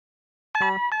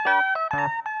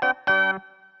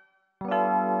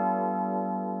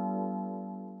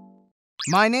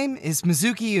My name is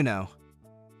Mizuki Yuno.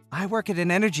 I work at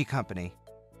an energy company.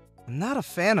 I'm not a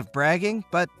fan of bragging,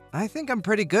 but I think I'm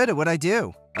pretty good at what I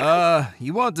do.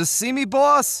 You want to see me,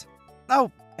 boss?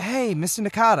 Oh, hey, Mr.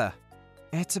 Nakata.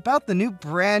 It's about the new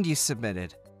brand you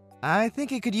submitted. I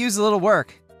think it could use a little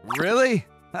work. Really?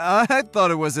 I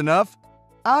thought it was enough.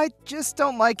 I just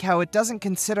don't like how it doesn't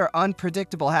consider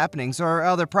unpredictable happenings or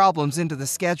other problems into the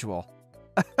schedule.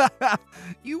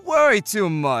 You worry too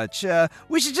much.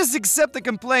 We should just accept the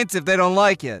complaints if they don't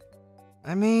like it.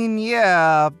 I mean,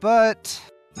 yeah, but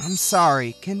I'm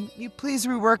sorry. Can you please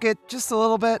rework it just a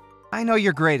little bit? I know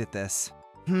you're great at this.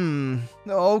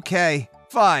 Okay,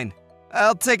 fine.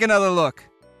 I'll take another look.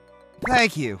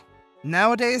 Thank you.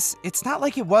 Nowadays, it's not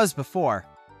like it was before.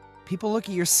 People look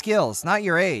at your skills, not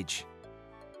your age.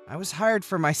 I was hired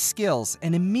for my skills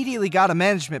and immediately got a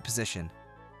management position.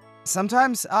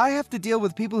 Sometimes I have to deal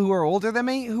with people who are older than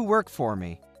me who work for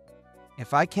me.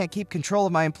 If I can't keep control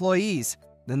of my employees,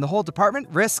 then the whole department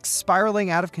risks spiraling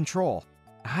out of control.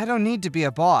 I don't need to be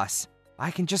a boss.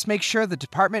 I can just make sure the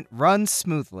department runs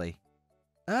smoothly.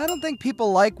 I don't think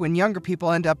people like when younger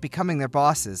people end up becoming their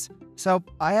bosses, so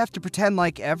I have to pretend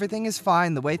like everything is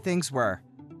fine the way things were.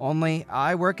 Only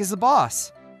I work as a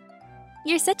boss.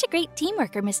 You're such a great team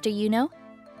worker, Mr. Yuno.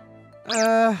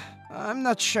 I'm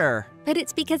not sure. But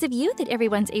it's because of you that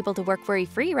everyone's able to work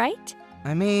worry-free, right?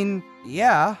 I mean,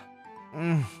 yeah.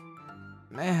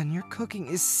 Man, your cooking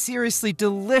is seriously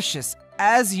delicious,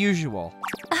 as usual.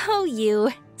 Oh, you.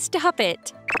 Stop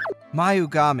it.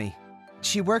 Mayugami.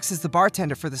 She works as the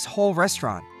bartender for this whole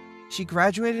restaurant. She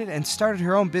graduated and started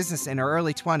her own business in her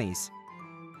early 20s.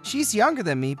 She's younger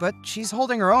than me, but she's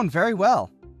holding her own very well.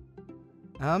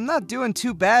 I'm not doing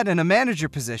too bad in a manager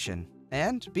position,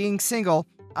 and being single,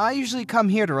 I usually come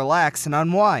here to relax and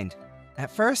unwind. At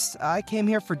first, I came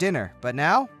here for dinner, but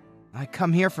now, I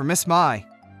come here for Miss Mai.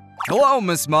 Hello,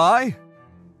 Miss Mai.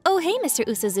 Oh, hey, Mr.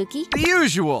 Usuzuki. The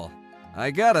usual.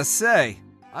 I gotta say,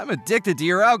 I'm addicted to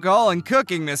your alcohol and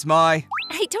cooking, Miss Mai.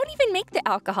 I don't even make the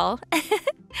alcohol.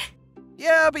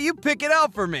 Yeah, but you pick it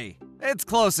out for me. It's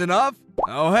close enough.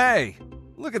 Oh, hey,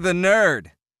 look at the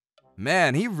nerd.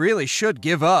 Man, he really should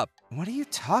give up. What are you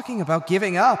talking about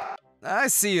giving up? I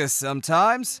see you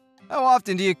sometimes. How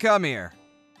often do you come here?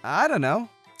 I don't know,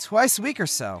 twice a week or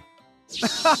so.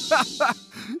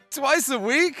 Twice a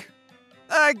week?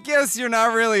 I guess you're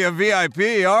not really a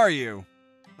VIP, are you?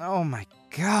 Oh my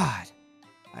god.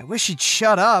 I wish he'd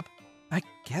shut up. I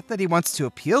get that he wants to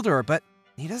appeal to her, but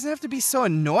he doesn't have to be so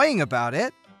annoying about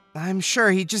it. I'm sure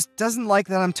he just doesn't like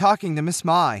that I'm talking to Miss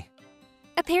Mai.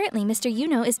 Apparently, Mr.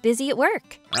 Yuno is busy at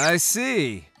work. I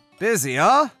see. Busy,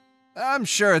 huh? I'm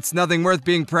sure it's nothing worth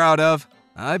being proud of.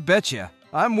 I bet you,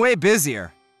 I'm way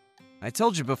busier. I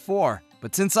told you before,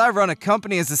 but since I run a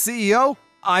company as a CEO,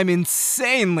 I'm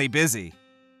insanely busy.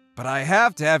 But I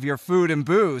have to have your food and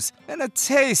booze, and a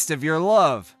taste of your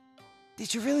love.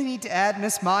 Did you really need to add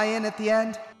Miss Mai in at the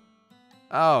end?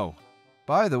 Oh,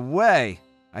 by the way,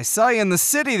 I saw you in the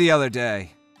city the other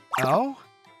day. Oh?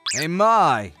 Hey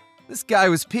Mai, this guy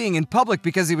was peeing in public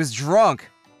because he was drunk.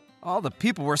 All the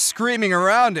people were screaming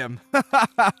around him.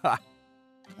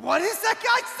 What is that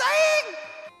guy saying?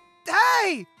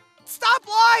 Hey, stop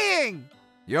lying!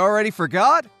 You already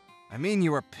forgot? I mean,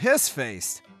 you were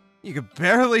piss-faced. You could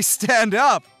barely stand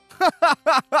up.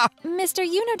 Mr.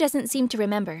 Yuno doesn't seem to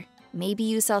remember. Maybe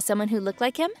you saw someone who looked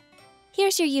like him?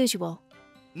 Here's your usual.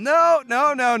 No.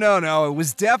 It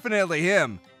was definitely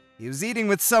him. He was eating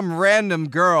with some random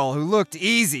girl who looked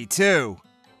easy, too.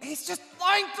 He's just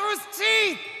lying through his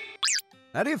teeth!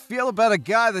 How do you feel about a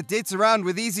guy that dates around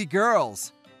with easy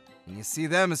girls? Can you see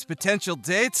them as potential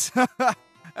dates?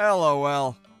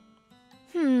 LOL.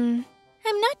 I'm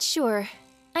not sure.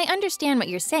 I understand what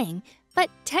you're saying, but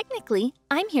technically,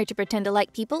 I'm here to pretend to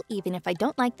like people even if I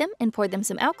don't like them and pour them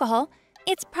some alcohol.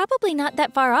 It's probably not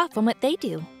that far off from what they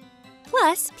do.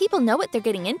 Plus, people know what they're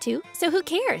getting into, so who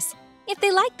cares? If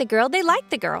they like the girl, they like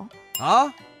the girl.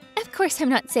 Huh? Of course, I'm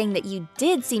not saying that you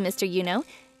did see Mr. Yuno.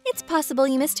 It's possible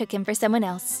you mistook him for someone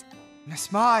else.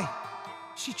 Miss Mai,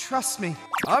 she trusts me.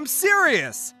 I'm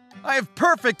serious. I have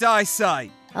perfect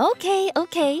eyesight.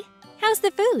 Okay. How's the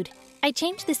food? I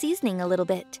changed the seasoning a little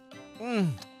bit.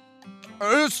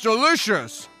 It's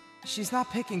delicious. She's not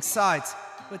picking sides,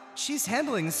 but she's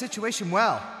handling the situation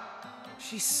well.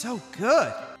 She's so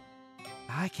good.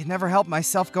 I can never help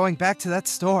myself going back to that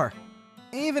store,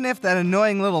 even if that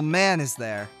annoying little man is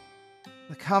there.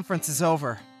 The conference is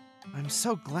over. I'm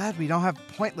so glad we don't have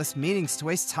pointless meetings to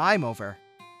waste time over.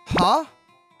 Huh?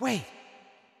 Wait.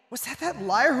 Was that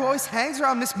liar who always hangs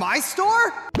around Miss My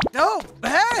store? Oh,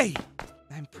 hey!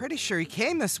 I'm pretty sure he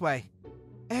came this way.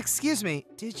 Excuse me,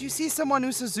 did you see someone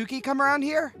Suzuki come around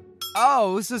here?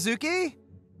 Oh, Suzuki?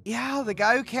 Yeah, the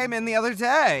guy who came in the other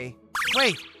day.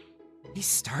 Wait, he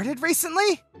started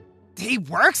recently? He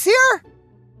works here?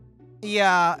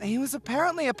 Yeah, he was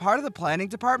apparently a part of the planning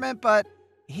department, but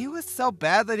he was so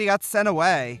bad that he got sent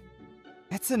away.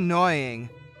 It's annoying.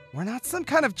 We're not some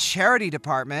kind of charity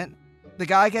department. The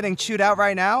guy getting chewed out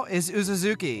right now is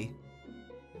Uzuzuki.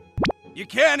 You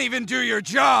can't even do your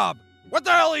job! What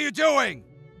the hell are you doing?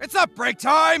 It's not break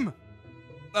time!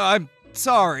 I'm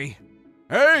sorry.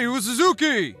 Hey,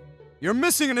 Uzuzuki! You're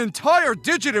missing an entire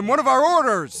digit in one of our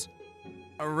orders!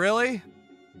 Really?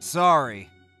 Sorry.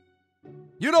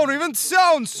 You don't even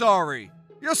sound sorry!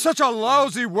 You're such a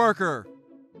lousy worker!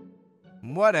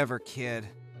 Whatever, kid.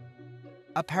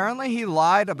 Apparently he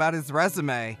lied about his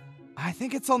resume. I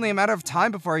think it's only a matter of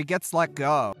time before he gets let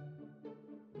go.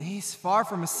 He's far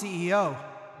from a CEO.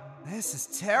 This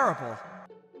is terrible.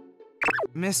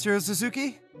 Mr.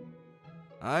 Suzuki?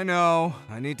 I know.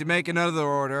 I need to make another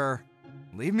order.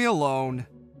 Leave me alone.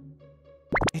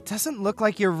 It doesn't look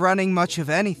like you're running much of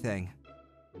anything.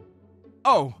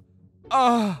 Oh.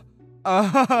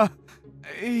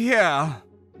 Yeah.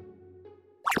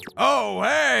 Oh,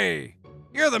 hey!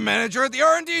 You're the manager at the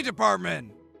R&D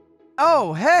department!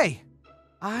 Oh, hey!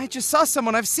 I just saw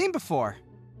someone I've seen before.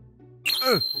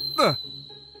 The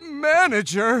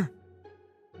manager?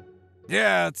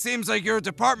 Yeah, it seems like your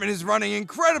department is running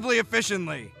incredibly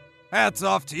efficiently. Hats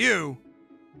off to you.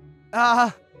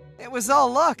 It was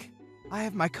all luck. I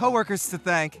have my coworkers to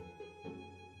thank.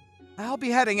 I'll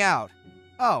be heading out.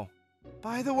 Oh,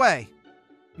 by the way,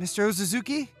 Mr.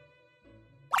 Uzuzuki?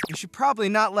 You should probably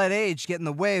not let age get in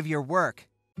the way of your work.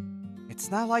 It's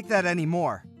not like that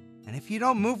anymore. And if you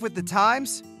don't move with the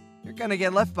times, you're gonna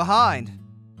get left behind.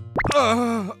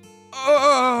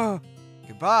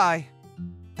 Goodbye.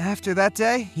 After that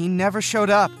day, he never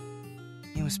showed up.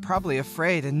 He was probably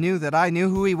afraid and knew that I knew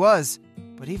who he was.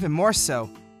 But even more so,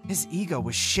 his ego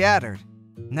was shattered,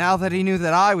 now that he knew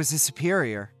that I was his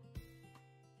superior.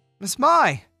 Miss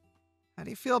Mai, how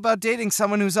do you feel about dating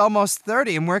someone who's almost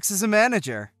 30 and works as a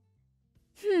manager?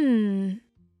 I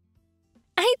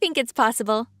think it's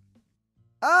possible.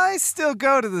 I still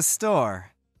go to the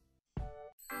store.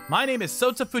 My name is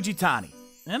Sota Fujitani,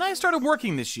 and I started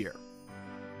working this year.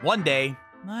 One day,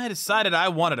 I decided I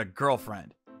wanted a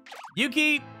girlfriend.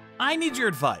 Yuki, I need your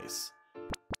advice.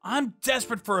 I'm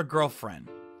desperate for a girlfriend.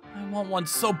 I want one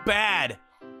so bad.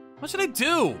 What should I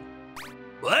do?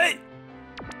 What?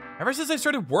 Ever since I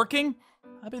started working,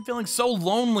 I've been feeling so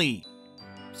lonely.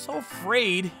 I'm so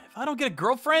afraid if I don't get a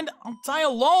girlfriend, I'll die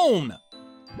alone.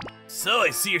 So I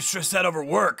see you're stressed out over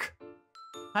work.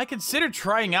 I considered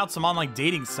trying out some online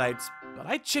dating sites, but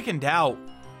I chickened out.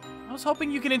 I was hoping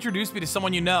you could introduce me to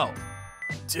someone you know.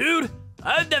 Dude,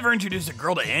 I've never introduced a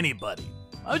girl to anybody.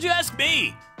 Why would you ask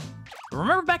me?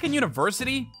 Remember back in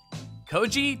university?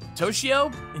 Koji,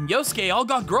 Toshio, and Yosuke all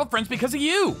got girlfriends because of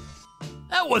you.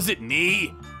 That wasn't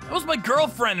me. That was my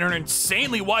girlfriend and her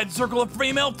insanely wide circle of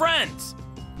female friends.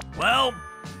 Well,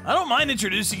 I don't mind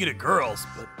introducing you to girls,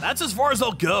 but that's as far as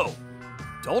I'll go.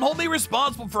 Don't hold me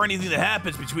responsible for anything that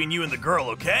happens between you and the girl,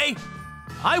 okay?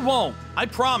 I won't, I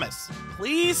promise.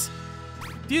 Please?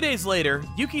 A few days later,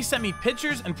 Yuki sent me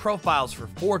pictures and profiles for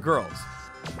 4 girls.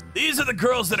 These are the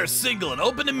girls that are single and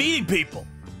open to meeting people.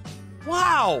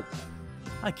 Wow!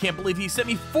 I can't believe he sent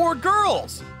me 4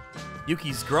 girls!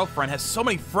 Yuki's girlfriend has so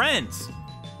many friends.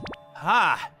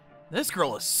 This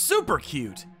girl is super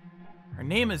cute. Her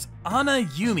name is Anna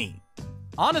Yumi.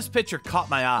 Anna's picture caught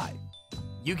my eye.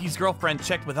 Yuki's girlfriend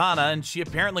checked with Anna and she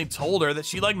apparently told her that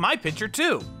she liked my picture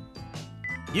too.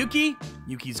 Yuki,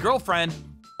 Yuki's girlfriend,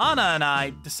 Anna and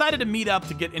I decided to meet up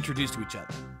to get introduced to each other.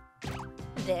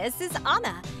 This is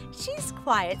Anna. She's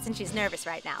quiet since she's nervous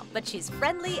right now, but she's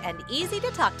friendly and easy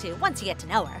to talk to once you get to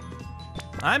know her.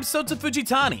 I'm Sota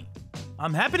Fujitani.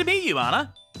 I'm happy to meet you,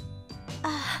 Anna.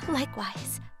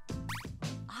 Likewise.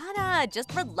 Anna,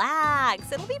 just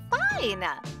relax. It'll be fine.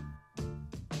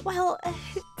 Well,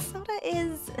 Sota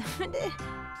is...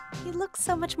 he looks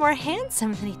so much more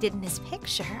handsome than he did in his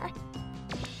picture.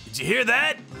 Did you hear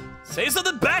that? Say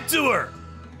something back to her.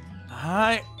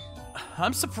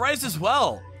 I'm surprised as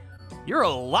well. You're a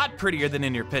lot prettier than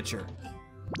in your picture.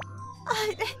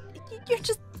 You're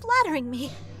just flattering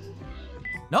me.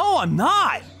 No, I'm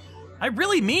not. I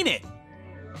really mean it.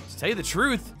 To tell you the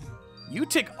truth, you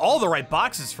tick all the right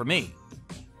boxes for me.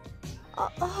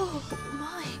 Oh,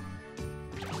 my.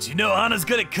 Do you know Anna's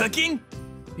good at cooking?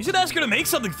 You should ask her to make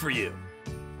something for you.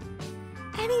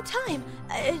 Anytime.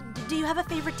 Do you have a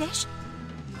favorite dish?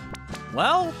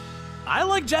 Well, I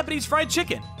like Japanese fried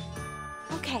chicken.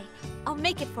 Okay, I'll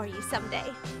make it for you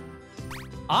someday.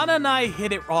 Anna and I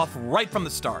hit it off right from the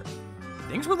start.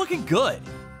 Things were looking good.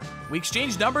 We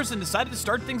exchanged numbers and decided to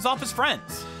start things off as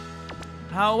friends.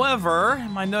 However,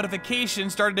 my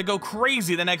notifications started to go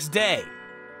crazy the next day.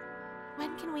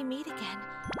 When can we meet again?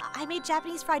 I made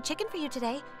Japanese fried chicken for you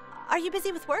today. Are you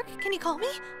busy with work? Can you call me?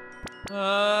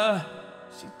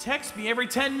 She texts me every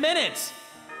 10 minutes.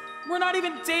 We're not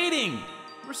even dating.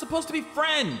 We're supposed to be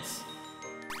friends.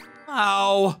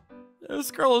 Ow,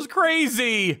 this girl is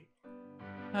crazy.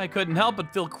 I couldn't help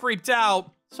but feel creeped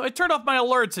out, so I turned off my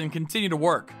alerts and continued to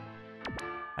work.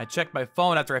 I checked my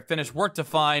phone after I finished work to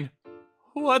find,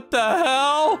 what the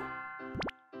hell?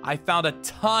 I found a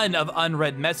ton of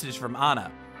unread messages from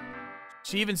Anna.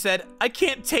 She even said, I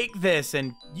can't take this,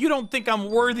 and you don't think I'm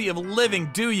worthy of living,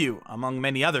 do you? Among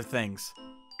many other things.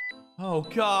 Oh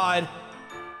God,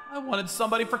 I wanted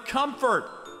somebody for comfort,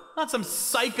 not some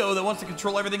psycho that wants to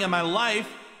control everything in my life.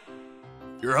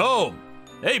 You're home.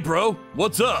 Hey bro,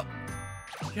 what's up?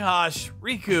 Gosh,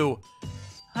 Riku,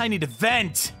 I need to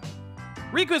vent.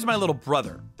 Riku is my little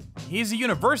brother. He's a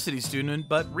university student,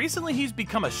 but recently he's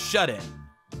become a shut-in.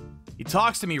 He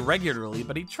talks to me regularly,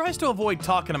 but he tries to avoid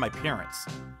talking to my parents.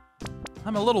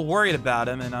 I'm a little worried about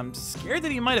him, and I'm scared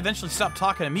that he might eventually stop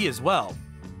talking to me as well.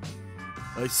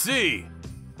 I see.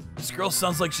 This girl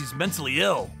sounds like she's mentally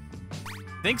ill.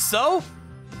 Think so?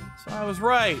 So I was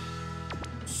right.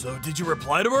 So did you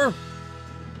reply to her?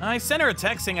 I sent her a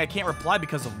text saying I can't reply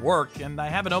because of work, and I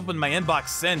haven't opened my inbox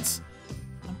since.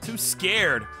 I'm too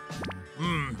scared.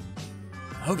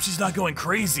 I hope she's not going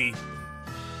crazy.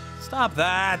 Stop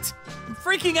that. I'm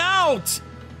freaking out.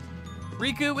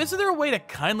 Riku, isn't there a way to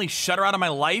kindly shut her out of my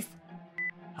life?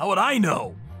 How would I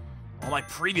know? All my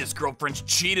previous girlfriends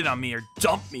cheated on me or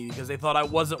dumped me because they thought I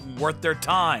wasn't worth their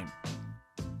time.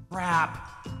 Crap.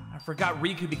 I forgot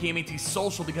Riku became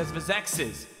antisocial because of his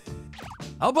exes.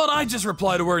 How about I just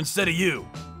reply to her instead of you?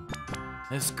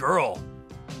 This girl,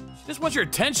 she just wants your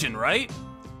attention, right?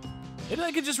 Maybe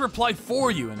I could just reply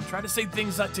for you and try to say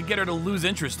things to get her to lose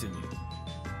interest in you.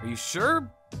 Are you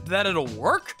sure that it'll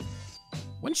work?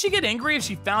 Wouldn't she get angry if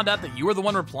she found out that you were the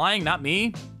one replying, not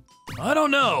me? I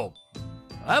don't know.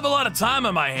 I have a lot of time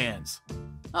on my hands.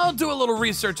 I'll do a little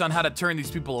research on how to turn these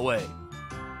people away.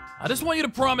 I just want you to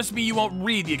promise me you won't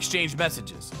read the exchanged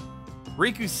messages.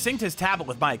 Riku synced his tablet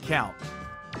with my account.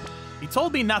 He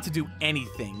told me not to do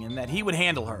anything and that he would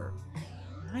handle her.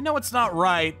 I know it's not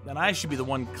right, that I should be the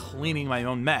one cleaning my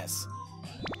own mess.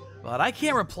 But I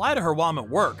can't reply to her while I'm at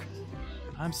work.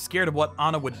 I'm scared of what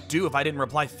Anna would do if I didn't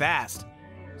reply fast.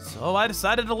 So I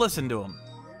decided to listen to him.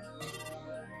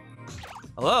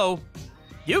 Hello?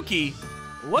 Yuki?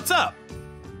 What's up?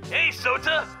 Hey,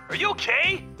 Sota, are you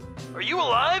okay? Are you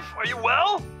alive? Are you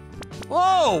well?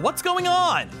 Whoa, what's going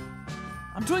on?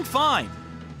 I'm doing fine.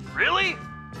 Really? You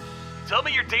tell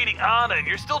me you're dating Anna and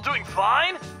you're still doing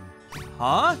fine?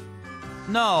 Huh?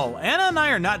 No, Anna and I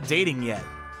are not dating yet.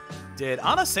 Did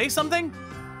Anna say something?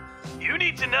 You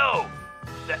need to know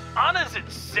that Anna's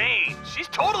insane. She's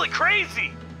totally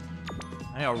crazy.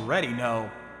 I already know.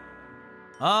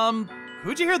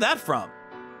 Who'd you hear that from?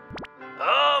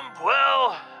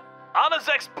 Well, Anna's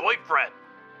ex-boyfriend.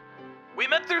 We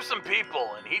met through some people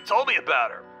and he told me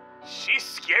about her. She's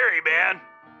scary, man.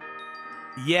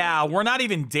 Yeah, we're not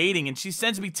even dating and she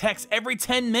sends me texts every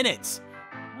 10 minutes.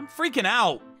 I'm freaking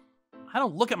out. I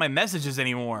don't look at my messages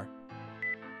anymore.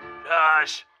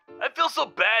 Gosh, I feel so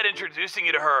bad introducing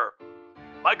you to her.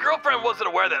 My girlfriend wasn't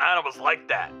aware that Anna was like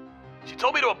that. She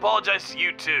told me to apologize to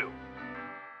you too.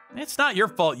 It's not your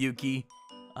fault, Yuki.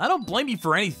 I don't blame you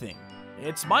for anything.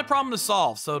 It's my problem to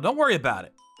solve, so don't worry about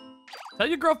it. Tell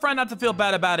your girlfriend not to feel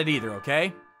bad about it either,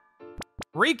 okay?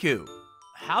 Riku,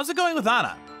 how's it going with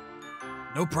Anna?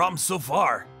 No problem so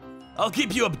far. I'll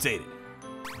keep you updated.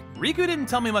 Riku didn't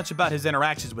tell me much about his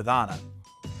interactions with Anna.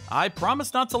 I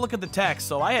promised not to look at the text,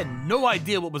 so I had no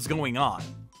idea what was going on.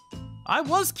 I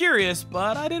was curious,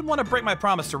 but I didn't want to break my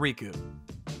promise to Riku.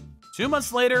 2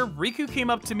 months later, Riku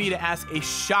came up to me to ask a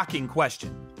shocking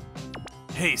question.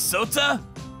 Hey, Sota?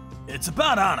 It's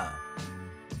about Anna.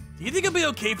 Do you think it'll be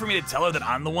okay for me to tell her that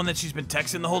I'm the one that she's been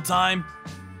texting the whole time?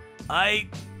 I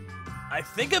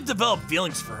think I've developed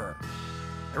feelings for her.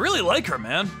 I really like her,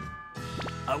 man.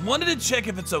 I wanted to check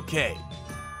if it's okay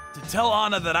to tell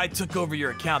Anna that I took over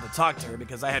your account to talk to her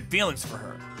because I had feelings for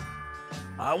her.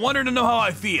 I want her to know how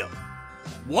I feel.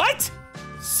 What?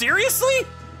 Seriously?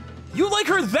 You like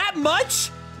her that much?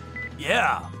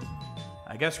 Yeah.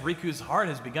 I guess Riku's heart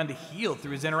has begun to heal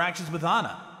through his interactions with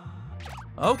Anna.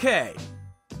 Okay.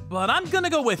 but I'm gonna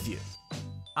go with you.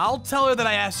 I'll tell her that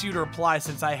I asked you to reply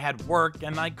since I had work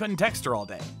and I couldn't text her all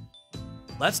day.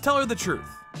 Let's tell her the truth.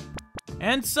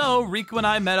 And so, Riku and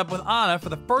I met up with Anna for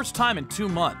the first time in 2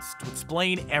 months to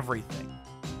explain everything.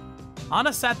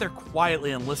 Anna sat there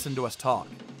quietly and listened to us talk.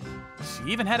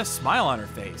 She even had a smile on her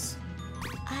face.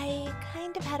 I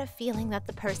kind of had a feeling that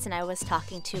the person I was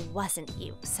talking to wasn't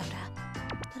you, Soda.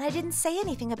 But I didn't say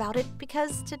anything about it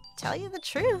because, to tell you the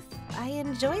truth, I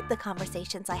enjoyed the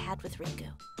conversations I had with Riku.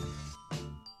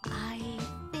 I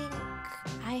think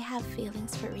I have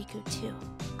feelings for Riku too.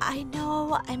 I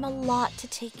know I'm a lot to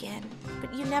take in,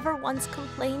 but you never once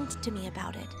complained to me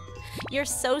about it. You're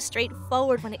so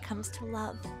straightforward when it comes to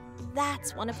love.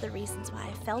 That's one of the reasons why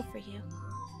I fell for you.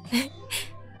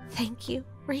 Thank you,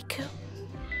 Riku.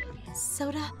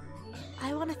 Soda,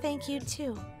 I want to thank you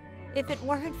too. If it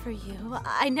weren't for you,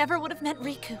 I never would have met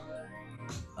Riku.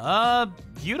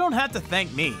 You don't have to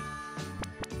thank me.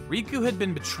 Riku had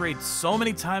been betrayed so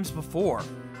many times before.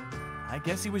 I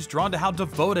guess he was drawn to how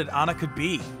devoted Anna could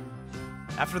be.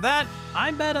 After that,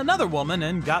 I met another woman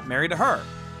and got married to her.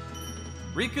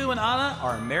 Riku and Anna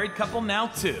are a married couple now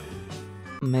too.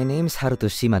 My name's Haruto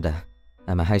Shimada.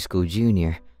 I'm a high school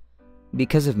junior.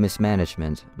 Because of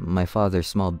mismanagement, my father's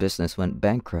small business went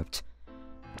bankrupt.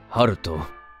 Haruto,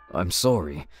 I'm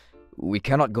sorry. We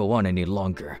cannot go on any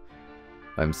longer.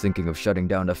 I'm thinking of shutting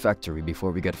down the factory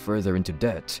before we get further into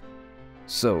debt.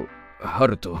 So,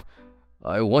 Haruto,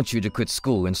 I want you to quit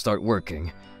school and start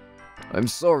working. I'm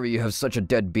sorry you have such a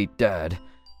deadbeat dad.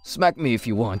 Smack me if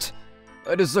you want.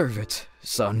 I deserve it,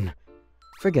 son.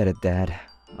 Forget it, Dad.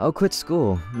 I'll quit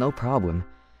school, no problem.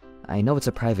 I know it's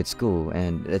a private school,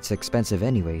 and it's expensive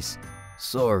anyways.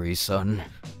 Sorry, son.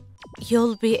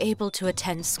 You'll be able to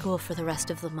attend school for the rest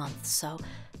of the month, so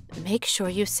make sure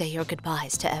you say your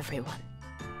goodbyes to everyone.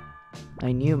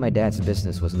 I knew my dad's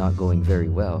business was not going very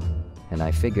well, and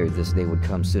I figured this day would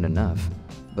come soon enough,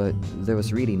 but there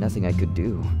was really nothing I could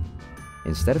do.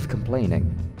 Instead of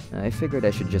complaining, I figured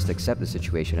I should just accept the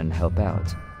situation and help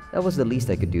out. That was the least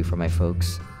I could do for my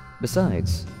folks.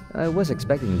 Besides, I was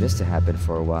expecting this to happen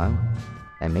for a while.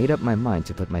 I made up my mind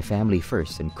to put my family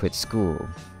first and quit school.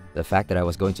 The fact that I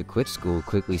was going to quit school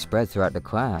quickly spread throughout the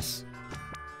class.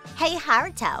 Hey,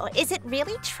 Haruto, is it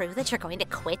really true that you're going to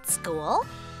quit school?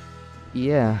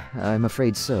 Yeah, I'm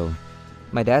afraid so.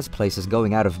 My dad's place is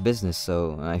going out of business,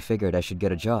 so I figured I should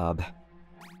get a job.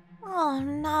 Oh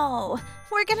no,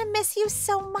 we're gonna miss you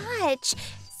so much.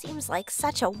 Seems like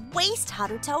such a waste,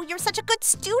 Haruto. You're such a good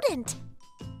student.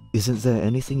 Isn't there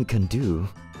anything you can do?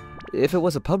 If it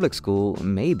was a public school,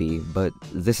 maybe, but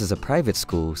this is a private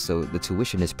school, so the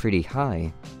tuition is pretty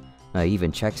high. I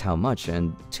even checked how much,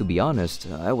 and to be honest,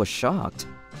 I was shocked.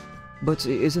 But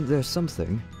isn't there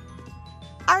something?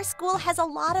 Our school has a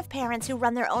lot of parents who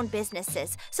run their own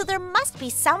businesses, so there must be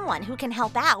someone who can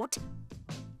help out.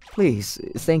 Please,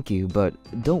 thank you, but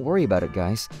don't worry about it,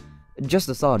 guys. Just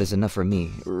the thought is enough for me,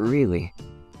 really.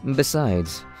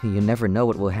 Besides, you never know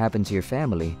what will happen to your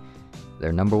family.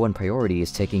 Their #1 priority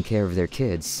is taking care of their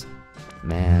kids.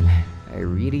 Man, I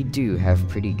really do have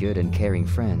pretty good and caring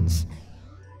friends.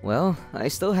 Well, I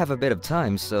still have a bit of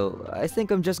time, so I think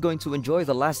I'm just going to enjoy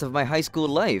the last of my high school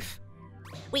life.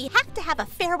 We have to have a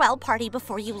farewell party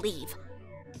before you leave.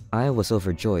 I was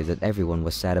overjoyed that everyone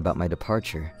was sad about my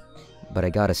departure. But I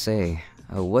gotta say,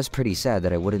 I was pretty sad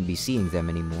that I wouldn't be seeing them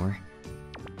anymore.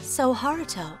 So,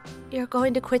 Haruto, you're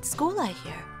going to quit school, I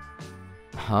hear.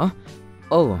 Huh?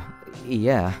 Oh,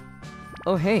 yeah.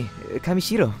 Oh hey,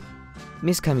 Kamishiro.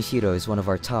 Miss Kamishiro is one of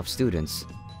our top students.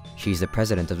 She's the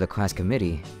president of the class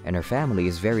committee, and her family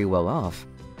is very well off.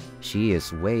 She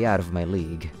is way out of my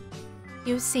league.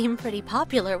 You seem pretty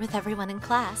popular with everyone in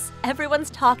class.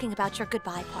 Everyone's talking about your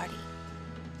goodbye party.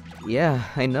 Yeah,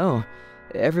 I know.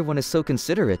 Everyone is so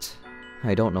considerate.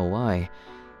 I don't know why.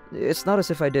 It's not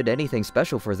as if I did anything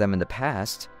special for them in the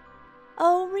past.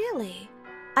 Oh, really?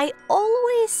 I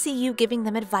always see you giving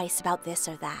them advice about this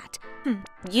or that.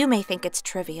 You may think it's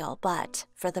trivial, but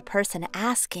for the person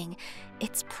asking,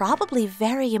 it's probably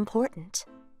very important.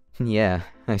 Yeah,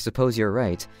 I suppose you're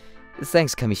right.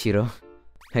 Thanks, Kamishiro.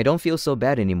 I don't feel so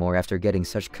bad anymore after getting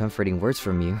such comforting words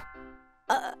from you.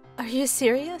 Are you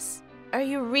serious? Are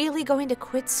you really going to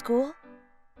quit school?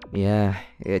 Yeah,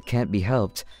 it can't be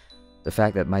helped. The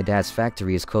fact that my dad's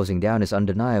factory is closing down is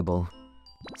undeniable.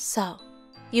 So,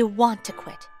 you want to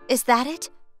quit, is that it?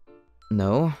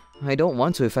 No, I don't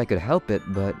want to if I could help it,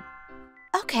 but...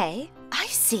 Okay, I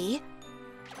see.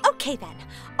 Okay then,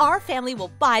 our family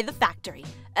will buy the factory.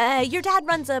 Your dad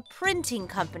runs a printing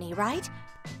company, right?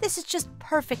 This is just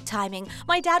perfect timing.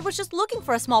 My dad was just looking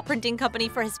for a small printing company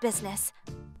for his business.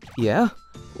 Yeah?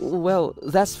 Well,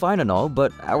 that's fine and all,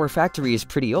 but our factory is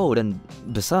pretty old, and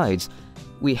besides,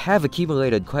 we have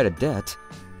accumulated quite a debt.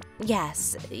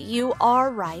 Yes, you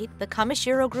are right. The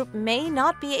Kamishiro Group may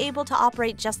not be able to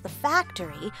operate just the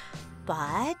factory,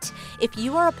 but if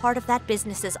you are a part of that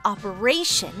business's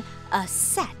operation, a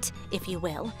set, if you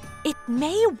will, it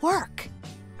may work.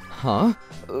 Huh?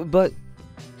 But...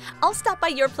 I'll stop by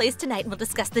your place tonight and we'll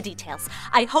discuss the details.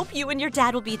 I hope you and your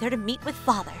dad will be there to meet with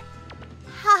Father.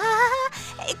 Ha!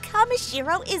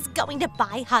 Kamishiro is going to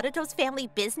buy Haruto's family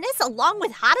business along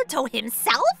with Haruto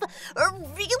himself?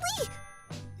 Really?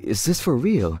 Is this for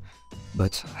real?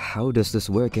 But how does this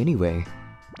work anyway?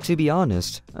 To be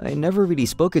honest, I never really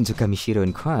spoken to Kamishiro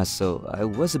in class, so I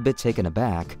was a bit taken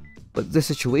aback. But the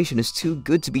situation is too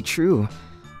good to be true.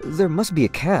 There must be a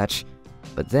catch.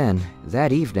 But then,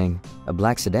 that evening, a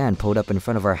black sedan pulled up in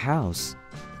front of our house.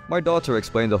 My daughter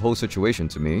explained the whole situation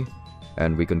to me,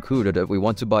 and we concluded that we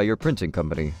want to buy your printing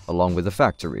company, along with the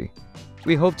factory.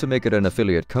 We hope to make it an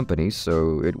affiliate company,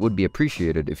 so it would be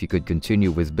appreciated if you could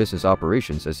continue with business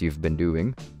operations as you've been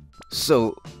doing.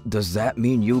 So, does that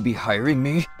mean you'll be hiring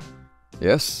me?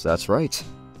 Yes, that's right.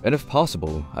 And if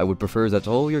possible, I would prefer that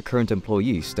all your current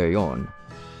employees stay on.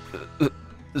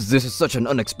 This is such an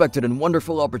unexpected and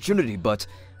wonderful opportunity, but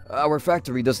our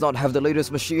factory does not have the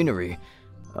latest machinery.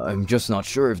 I'm just not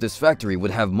sure if this factory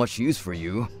would have much use for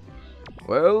you.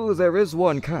 Well, there is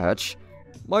one catch.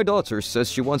 My daughter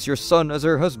says she wants your son as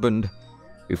her husband.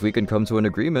 If we can come to an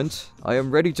agreement, I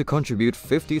am ready to contribute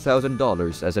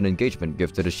 $50,000 as an engagement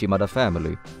gift to the Shimada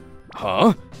family.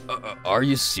 Huh? Are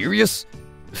you serious?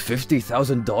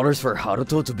 $50,000 for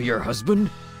Haruto to be your husband?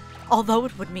 Although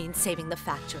it would mean saving the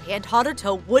factory and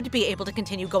Haruto would be able to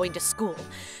continue going to school,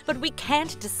 but we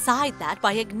can't decide that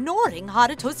by ignoring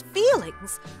Haruto's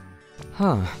feelings.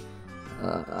 Huh.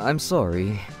 I'm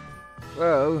sorry.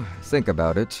 Well, think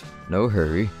about it. No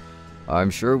hurry. I'm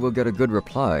sure we'll get a good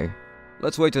reply.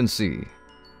 Let's wait and see.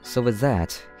 So with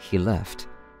that, he left.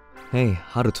 Hey,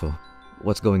 Haruto,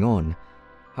 what's going on?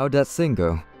 How'd that thing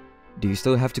go? Do you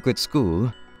still have to quit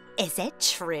school? Is it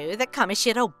true that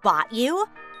Kamishiro bought you?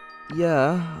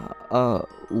 Yeah,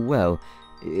 well,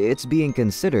 it's being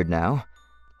considered now.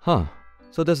 Huh,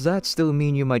 so does that still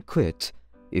mean you might quit?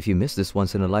 If you miss this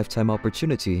once-in-a-lifetime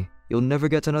opportunity, you'll never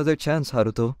get another chance,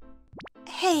 Haruto.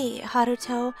 Hey,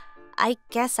 Haruto, I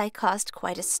guess I caused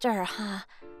quite a stir, huh?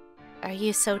 Are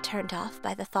you so turned off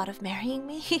by the thought of marrying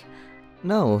me?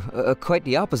 No, quite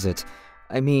the opposite.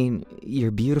 I mean,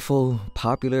 you're beautiful,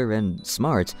 popular, and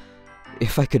smart.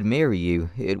 If I could marry you,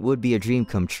 it would be a dream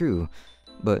come true.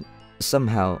 But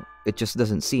somehow, it just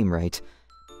doesn't seem right.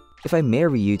 If I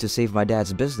marry you to save my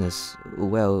dad's business,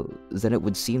 well, then it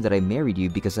would seem that I married you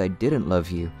because I didn't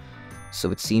love you.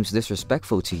 So it seems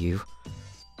disrespectful to you.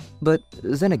 But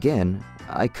then again,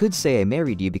 I could say I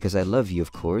married you because I love you,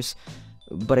 of course.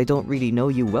 But I don't really know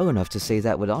you well enough to say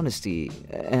that with honesty.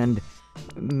 And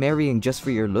marrying just for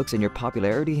your looks and your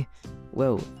popularity,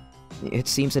 well, it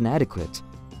seems inadequate.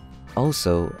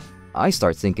 Also, I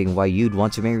start thinking why you'd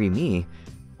want to marry me.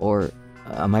 Or,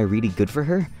 am I really good for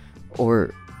her?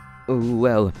 Or,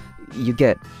 well, you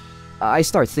get... I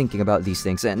start thinking about these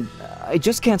things and I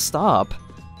just can't stop.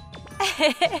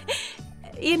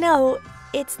 You know,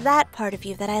 it's that part of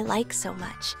you that I like so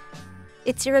much.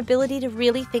 It's your ability to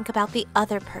really think about the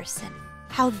other person,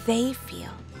 how they feel.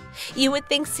 You would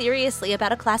think seriously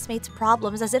about a classmate's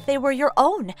problems as if they were your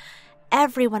own.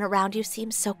 Everyone around you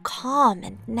seems so calm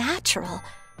and natural.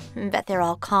 Bet they're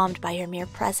all calmed by your mere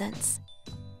presence.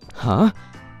 Huh?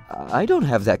 I don't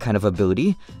have that kind of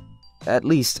ability. At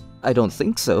least, I don't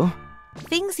think so.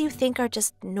 Things you think are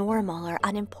just normal or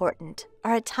unimportant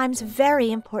are at times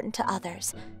very important to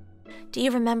others. Do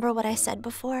you remember what I said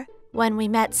before? When we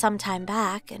met some time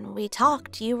back and we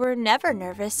talked, you were never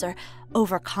nervous or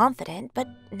overconfident, but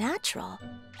natural.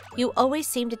 You always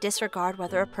seem to disregard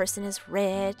whether a person is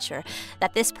rich or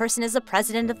that this person is the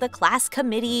president of the class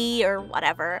committee or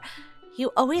whatever.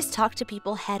 You always talk to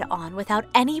people head on without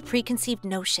any preconceived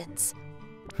notions.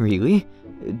 Really?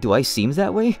 Do I seem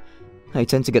that way? I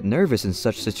tend to get nervous in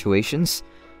such situations.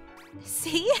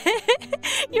 See?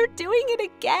 You're doing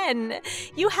it again.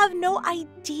 You have no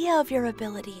idea of your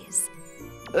abilities.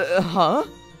 Huh?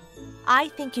 I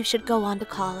think you should go on to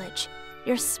college.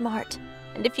 You're smart,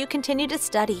 and if you continue to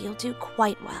study, you'll do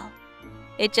quite well.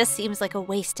 It just seems like a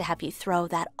waste to have you throw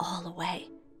that all away.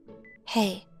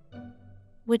 Hey,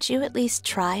 would you at least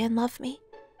try and love me?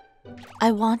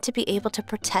 I want to be able to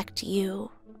protect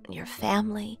you, your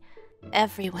family,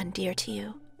 everyone dear to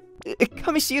you.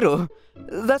 Kamishiro,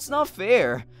 that's not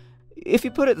fair. If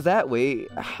you put it that way,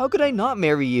 how could I not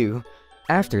marry you?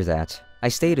 After that, I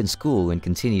stayed in school and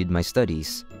continued my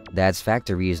studies. Dad's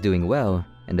factory is doing well,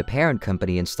 and the parent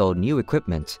company installed new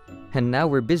equipment, and now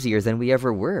we're busier than we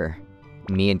ever were.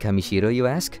 Me and Kamishiro, you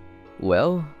ask?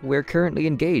 Well, we're currently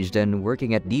engaged and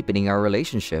working at deepening our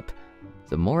relationship.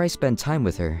 The more I spend time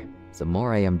with her, the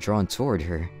more I am drawn toward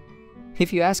her.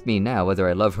 If you ask me now whether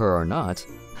I love her or not,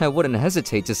 I wouldn't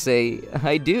hesitate to say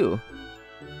I do.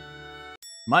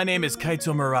 My name is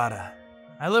Kaito Murata.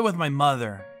 I live with my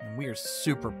mother, and we are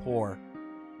super poor.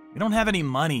 We don't have any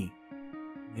money.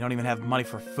 We don't even have money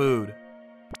for food.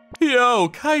 Yo,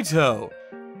 Kaito!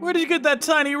 Where did you get that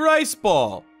tiny rice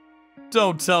ball?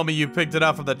 Don't tell me you picked it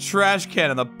up from the trash can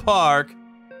in the park.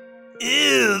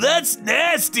 Ew, that's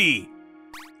nasty!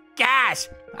 Gosh,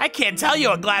 I can't tell you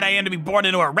how glad I am to be born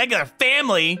into a regular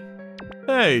family.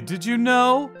 Hey, did you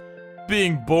know?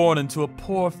 Being born into a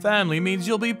poor family means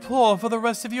you'll be poor for the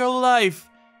rest of your life.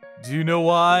 Do you know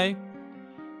why?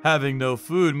 Having no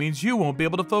food means you won't be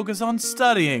able to focus on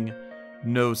studying.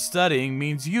 No studying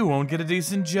means you won't get a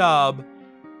decent job.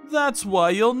 That's why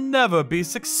you'll never be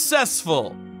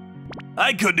successful.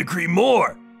 I couldn't agree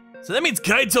more. So that means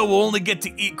Kaito will only get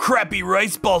to eat crappy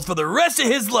rice balls for the rest of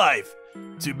his life.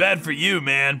 Too bad for you,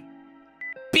 man.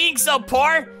 Being so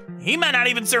poor, he might not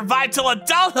even survive till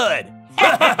adulthood.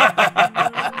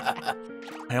 I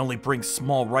only bring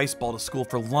small rice ball to school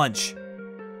for lunch,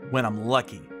 when I'm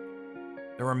lucky.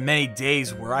 There were many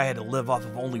days where I had to live off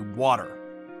of only water.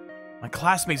 My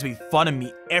classmates made fun of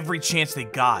me every chance they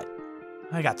got.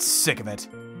 I got sick of it.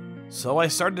 So I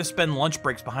started to spend lunch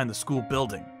breaks behind the school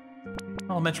building.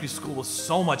 Elementary school was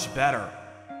so much better.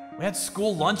 We had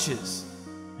school lunches.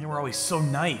 They were always so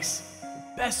nice.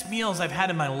 The best meals I've had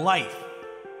in my life.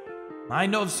 I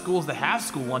know of schools that have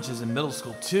school lunches in middle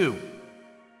school too.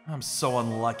 I'm so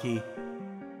unlucky.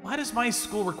 Why does my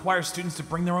school require students to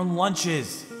bring their own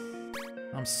lunches?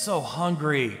 I'm so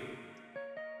hungry.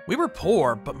 We were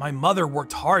poor, but my mother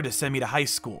worked hard to send me to high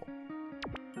school.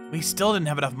 We still didn't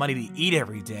have enough money to eat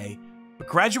every day, but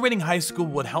graduating high school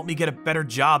would help me get a better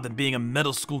job than being a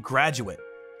middle school graduate.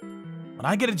 When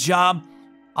I get a job,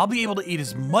 I'll be able to eat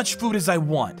as much food as I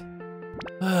want.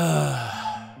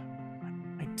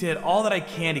 I did all that I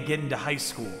can to get into high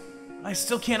school. I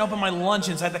still can't open my lunch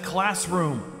inside the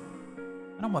classroom.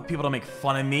 I don't want people to make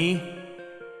fun of me,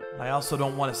 but I also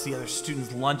don't want to see other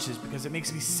students' lunches because it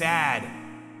makes me sad.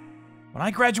 When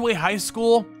I graduate high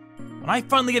school, when I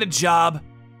finally get a job,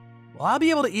 well, I'll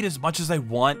be able to eat as much as I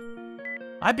want.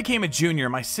 I became a junior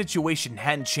and my situation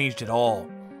hadn't changed at all.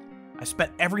 I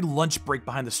spent every lunch break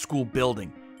behind the school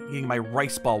building, eating my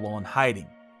rice ball while in hiding.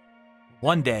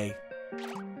 One day...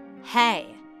 Hey.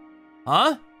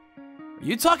 Huh? Are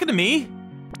you talking to me?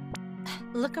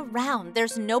 Look around.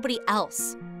 There's nobody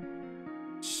else.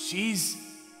 She's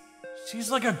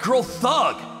like a girl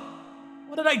thug.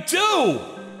 What did I do?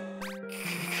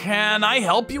 Can I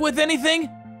help you with anything?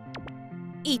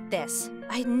 Eat this.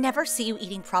 I never see you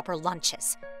eating proper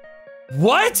lunches.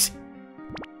 What?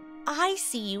 I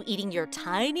see you eating your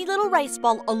tiny little rice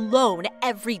ball alone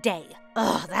every day.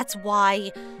 Ugh, that's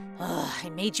why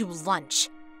I made you lunch.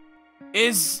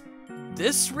 Is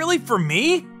this really for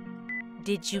me?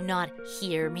 Did you not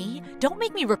hear me? Don't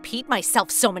make me repeat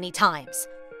myself so many times.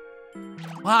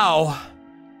 Wow.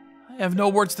 I have no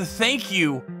words to thank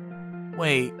you.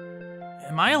 Wait,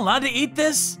 am I allowed to eat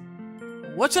this?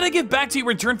 What should I give back to you in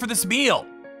return for this meal?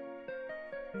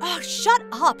 Oh, shut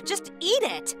up. Just eat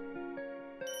it.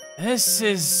 This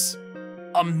is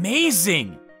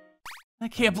amazing. I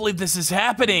can't believe this is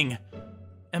happening.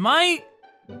 Am I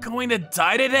going to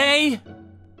die today?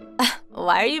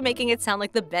 Why are you making it sound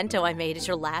like the bento I made is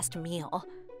your last meal?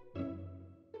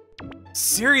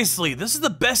 Seriously, this is the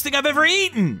best thing I've ever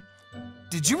eaten.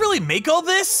 Did you really make all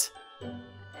this?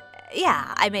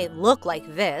 Yeah, I may look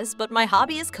like this, but my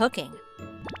hobby is cooking.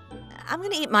 I'm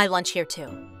gonna eat my lunch here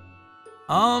too.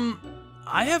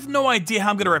 I have no idea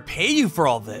how I'm gonna repay you for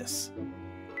all this.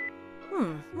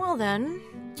 Well then,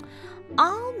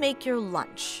 I'll make your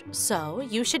lunch, so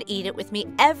you should eat it with me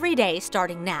every day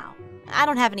starting now. I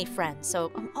don't have any friends,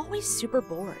 so I'm always super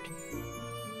bored.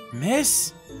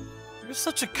 Miss, you're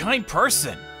such a kind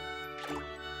person.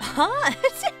 Huh?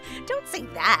 Don't say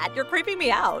that, you're creeping me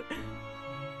out.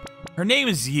 Her name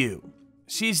is Yu.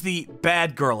 She's the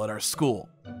bad girl at our school.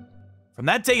 From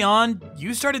that day on,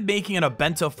 you started making a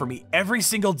bento for me every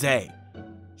single day.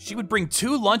 She would bring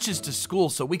 2 lunches to school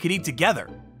so we could eat together.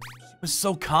 She was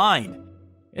so kind.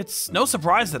 It's no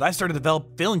surprise that I started to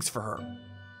develop feelings for her.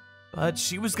 But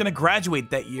she was gonna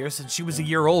graduate that year since she was a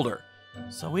year older,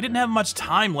 so we didn't have much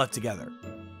time left together.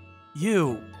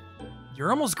 You're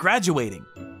almost graduating.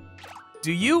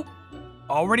 Do you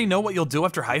already know what you'll do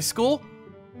after high school?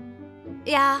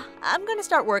 Yeah, I'm gonna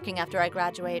start working after I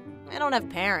graduate. I don't have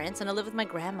parents and I live with my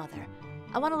grandmother.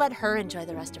 I want to let her enjoy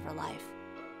the rest of her life.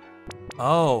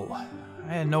 Oh,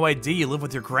 I had no idea you live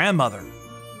with your grandmother.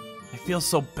 I feel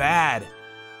so bad.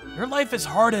 Your life is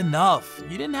hard enough.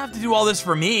 You didn't have to do all this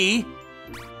for me.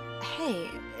 Hey,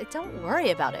 don't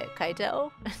worry about it,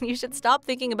 Kaito. You should stop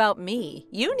thinking about me.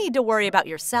 You need to worry about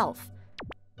yourself.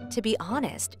 To be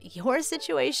honest, your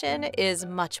situation is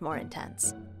much more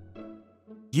intense.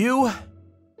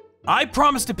 I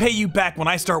promise to pay you back when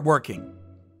I start working.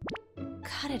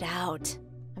 Cut it out.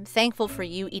 I'm thankful for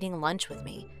you eating lunch with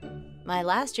me. My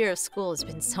last year of school has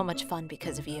been so much fun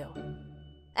because of you.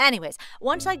 Anyways,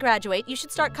 once I graduate, you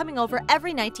should start coming over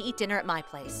every night to eat dinner at my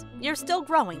place. You're still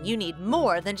growing. You need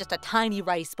more than just a tiny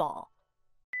rice ball.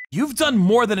 You've done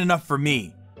more than enough for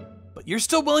me, but you're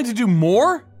still willing to do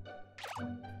more?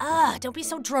 Don't be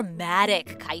so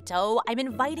dramatic, Kaito. I'm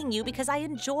inviting you because I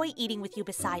enjoy eating with you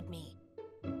beside me.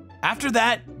 After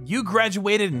that, you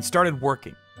graduated and started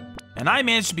working, and I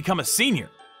managed to become a senior.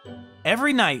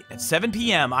 Every night at 7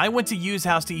 p.m., I went to Yu's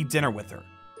house to eat dinner with her.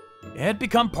 It had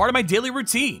become part of my daily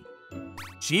routine.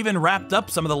 She even wrapped up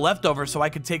some of the leftovers so I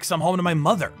could take some home to my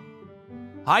mother.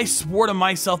 I swore to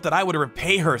myself that I would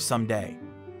repay her someday.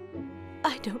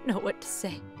 I don't know what to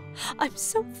say. I'm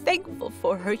so thankful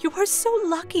for her. You are so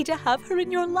lucky to have her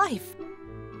in your life.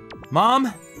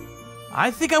 Mom,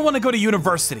 I think I want to go to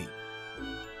university.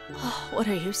 Oh, what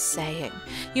are you saying?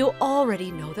 You already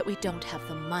know that we don't have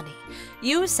the money.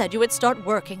 You said you would start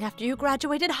working after you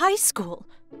graduated high school.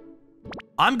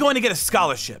 I'm going to get a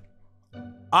scholarship.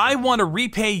 I want to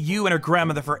repay you and her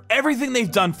grandmother for everything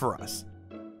they've done for us.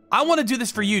 I want to do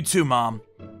this for you too, Mom.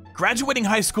 Graduating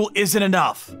high school isn't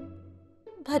enough.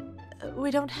 But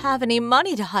we don't have any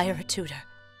money to hire a tutor.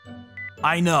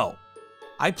 I know.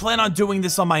 I plan on doing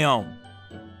this on my own.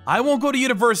 I won't go to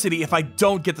university if I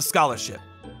don't get the scholarship.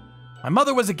 My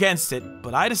mother was against it,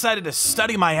 but I decided to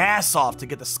study my ass off to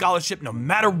get the scholarship no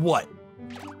matter what.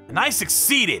 And I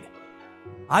succeeded.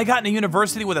 I got into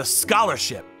university with a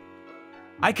scholarship.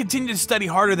 I continued to study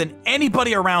harder than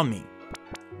anybody around me.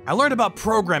 I learned about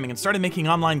programming and started making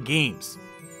online games.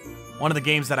 One of the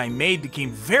games that I made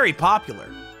became very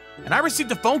popular, and I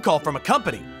received a phone call from a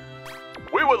company.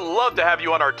 We would love to have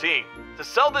you on our team to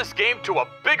sell this game to a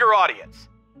bigger audience.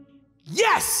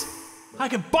 Yes! I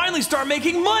can finally start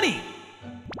making money!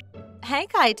 Hey,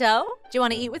 Kaito. Do you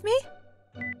want to eat with me?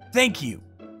 Thank you,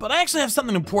 but I actually have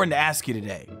something important to ask you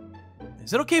today.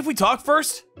 Is it okay if we talk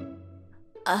first?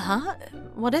 Uh-huh.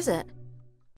 What is it?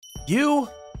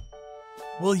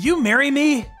 Will you marry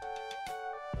me?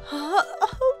 What?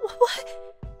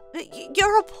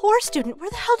 You're a poor student. Where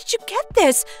the hell did you get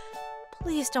this?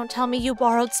 Please don't tell me you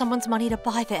borrowed someone's money to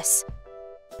buy this.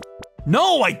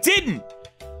 No, I didn't!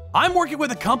 I'm working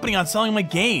with a company on selling my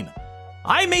game.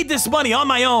 I made this money on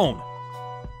my own.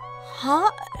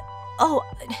 Huh? Oh,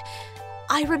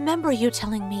 I remember you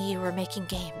telling me you were making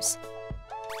games.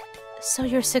 So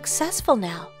you're successful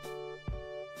now.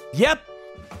 Yep,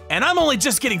 and I'm only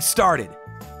just getting started.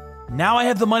 Now I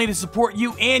have the money to support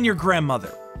you and your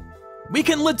grandmother. We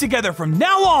can live together from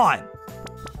now on.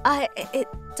 It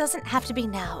doesn't have to be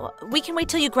now. We can wait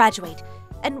till you graduate.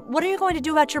 And what are you going to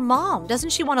do about your mom?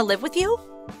 Doesn't she want to live with you?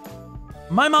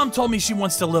 My mom told me she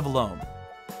wants to live alone.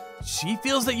 She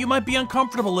feels that you might be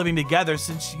uncomfortable living together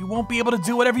since you won't be able to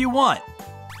do whatever you want.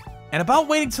 And about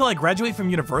waiting till I graduate from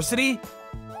university,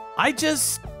 I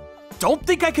just don't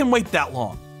think I can wait that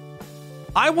long.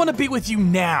 I want to be with you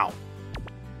now.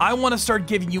 I want to start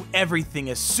giving you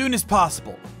everything as soon as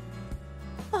possible.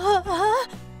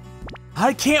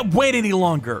 I can't wait any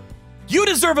longer. You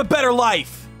deserve a better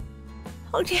life.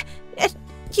 Oh,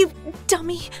 you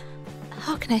dummy.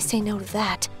 How can I say no to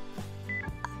that?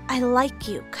 I like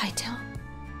you, Kaito.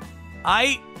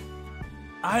 I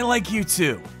like you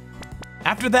too.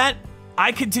 After that,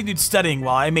 I continued studying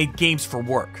while I made games for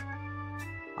work.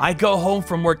 I go home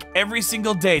from work every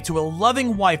single day to a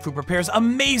loving wife who prepares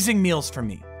amazing meals for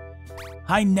me.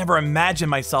 I never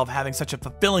imagined myself having such a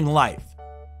fulfilling life.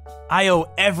 I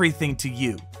owe everything to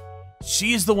you.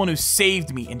 She is the one who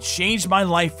saved me and changed my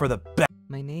life for the best.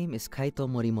 My name is Kaito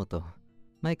Morimoto.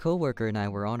 My coworker and I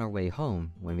were on our way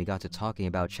home when we got to talking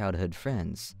about childhood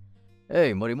friends.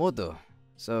 Hey, Morimoto.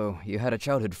 So, you had a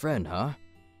childhood friend, huh?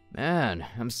 Man,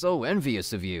 I'm so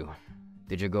envious of you.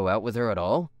 Did you go out with her at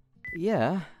all?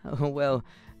 Yeah, well,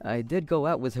 I did go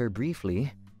out with her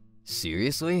briefly.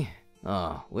 Seriously?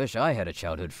 Oh, wish I had a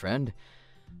childhood friend.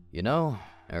 You know,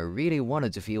 I really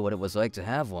wanted to feel what it was like to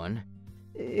have one.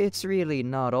 It's really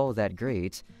not all that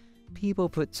great. People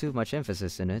put too much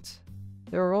emphasis in it.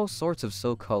 There are all sorts of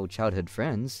so-called childhood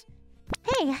friends.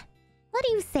 Hey, what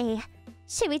do you say?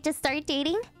 Should we just start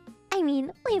dating? I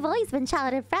mean, we've always been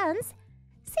childhood friends.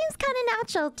 Seems kind of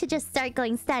natural to just start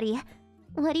going steady.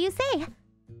 What do you say?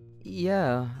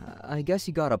 Yeah, I guess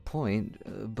you got a point,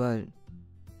 but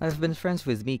I've been friends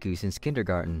with Miku since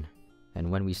kindergarten.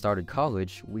 And when we started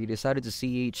college, we decided to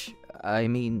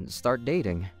start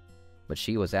dating. But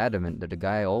she was adamant that the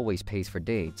guy always pays for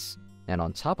dates. And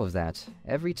on top of that,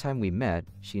 every time we met,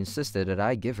 she insisted that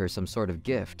I give her some sort of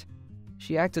gift.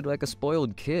 She acted like a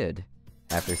spoiled kid.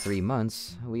 After 3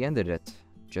 months, we ended it.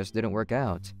 Just didn't work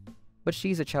out. But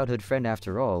she's a childhood friend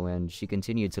after all, and she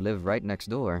continued to live right next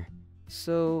door.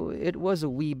 So it was a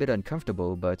wee bit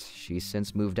uncomfortable, but she's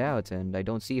since moved out and I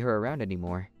don't see her around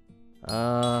anymore.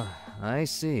 I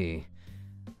see.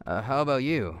 How about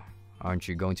you? Aren't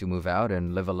you going to move out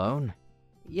and live alone?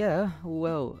 Yeah,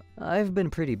 well, I've been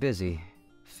pretty busy.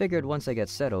 Figured once I get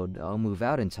settled, I'll move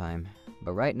out in time.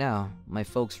 But right now, my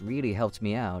folks really helped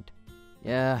me out.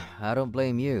 Yeah, I don't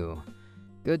blame you.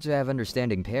 Good to have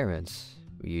understanding parents.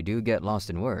 You do get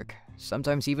lost in work,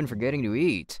 sometimes even forgetting to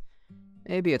eat.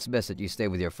 Maybe it's best that you stay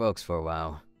with your folks for a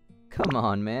while. Come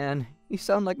on, man. You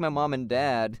sound like my mom and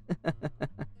dad.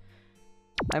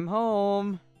 I'm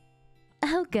home.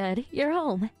 Oh, good. You're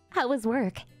home. How was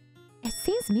work? It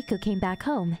seems Miku came back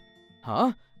home.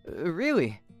 Huh?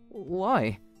 Really?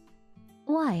 Why?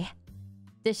 Why?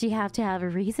 Does she have to have a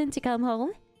reason to come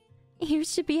home? You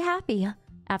should be happy.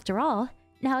 After all,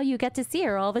 now you get to see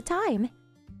her all the time.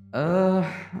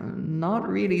 Not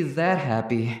really that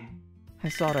happy. I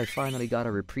thought I finally got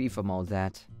a reprieve from all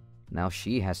that. Now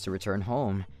she has to return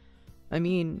home. I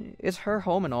mean, it's her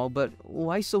home and all, but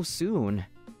why so soon?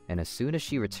 And as soon as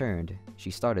she returned,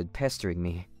 she started pestering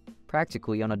me,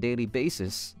 practically on a daily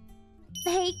basis.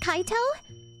 Hey, Kaito?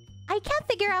 I can't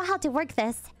figure out how to work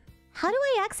this. How do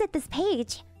I exit this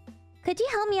page? Could you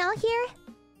help me out here?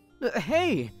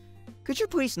 Hey! Could you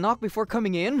please knock before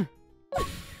coming in?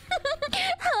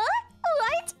 Huh?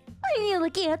 What? Are you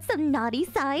looking at some naughty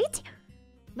site?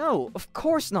 No, of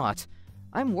course not.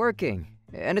 I'm working,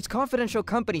 and it's confidential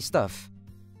company stuff.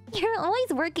 You're always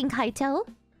working, Kaito.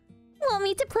 Want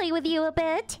me to play with you a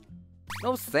bit?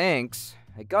 No thanks.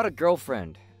 I got a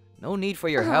girlfriend. No need for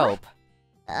your help.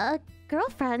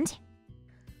 Girlfriend?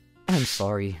 I'm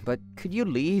sorry, but could you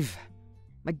leave?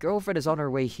 My girlfriend is on her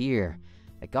way here.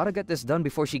 I gotta get this done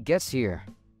before she gets here.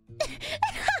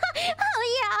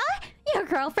 Oh yeah? Your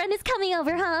girlfriend is coming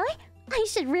over, huh? I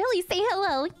should really say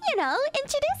hello,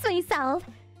 introduce myself.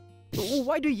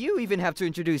 Why do you even have to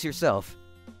introduce yourself?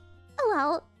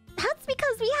 Well, that's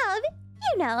because we have,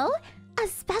 a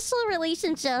special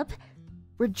relationship.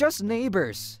 We're just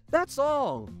neighbors, that's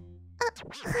all.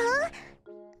 Huh?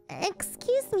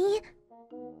 Excuse me.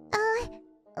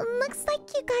 Looks like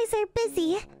you guys are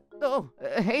busy. Oh,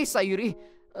 hey Sayuri.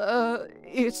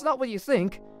 It's not what you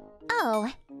think.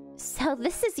 Oh, so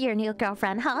this is your new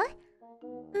girlfriend, huh?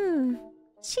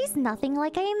 She's nothing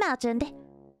like I imagined.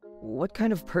 What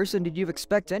kind of person did you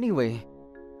expect anyway?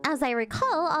 As I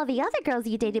recall, all the other girls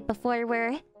you dated before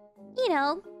were,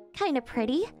 kind of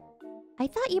pretty. I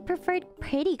thought you preferred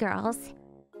pretty girls.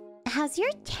 Has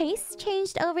your taste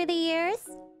changed over the years?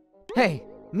 Hey,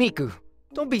 Miku,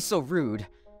 don't be so rude.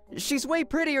 She's way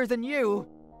prettier than you.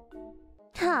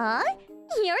 Huh?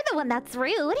 You're the one that's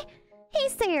rude. Hey,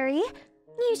 Sayuri,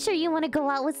 you sure you want to go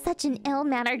out with such an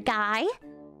ill-mannered guy?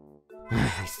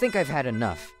 I think I've had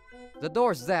enough. The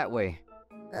door's that way.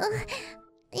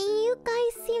 You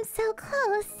guys seem so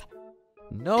close.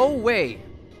 No way!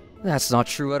 That's not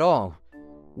true at all.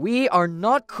 We are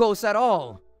not close at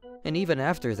all! And even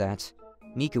after that,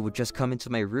 Miku would just come into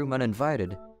my room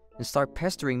uninvited and start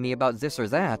pestering me about this or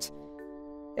that.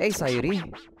 Hey Sayuri,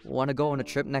 wanna go on a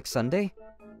trip next Sunday?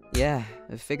 Yeah,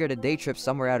 I figured a day trip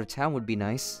somewhere out of town would be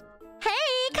nice. Hey,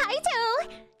 Kaito!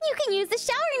 You can use the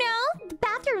shower now! The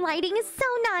bathroom lighting is so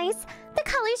nice. The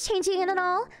color's changing and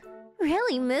all.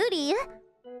 Really moody.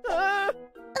 Hey,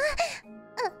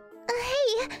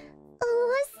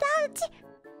 what's that?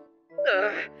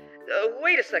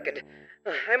 Wait a second.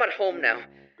 I'm at home now.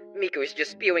 Miku is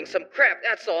just spewing some crap,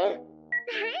 that's all.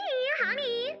 Hey,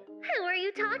 honey. Who are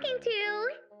you talking to?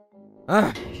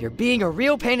 You're being a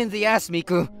real pain in the ass,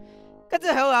 Miku. Get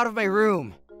the hell out of my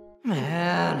room.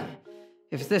 Man,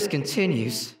 if this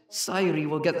continues, Sayuri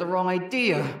will get the wrong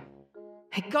idea.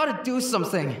 I gotta do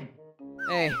something.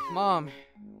 Hey, Mom,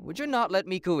 would you not let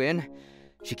Miku in?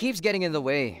 She keeps getting in the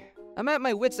way. I'm at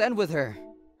my wit's end with her.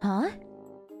 Huh?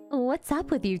 What's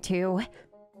up with you two?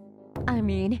 I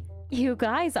mean, you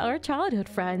guys are childhood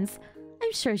friends.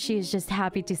 I'm sure she is just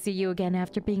happy to see you again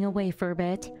after being away for a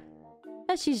bit.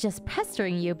 But she's just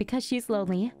pestering you because she's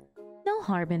lonely. No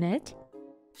harm in it.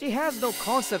 She has no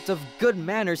concept of good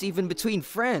manners even between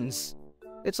friends.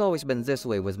 It's always been this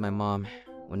way with my mom.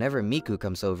 Whenever Miku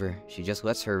comes over, she just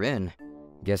lets her in.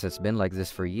 Guess it's been like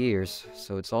this for years,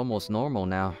 so it's almost normal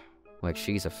now. Like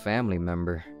she's a family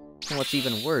member. And what's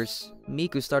even worse,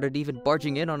 Miku started even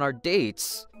barging in on our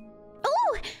dates.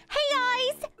 Oh, hey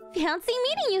guys! Fancy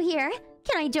meeting you here.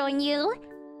 Can I join you?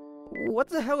 What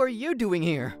the hell are you doing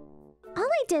here? All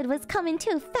I did was come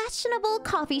into a fashionable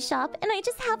coffee shop and I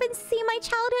just happened to see my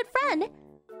childhood friend.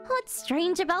 What's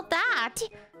strange about that?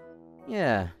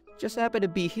 Yeah, just happened to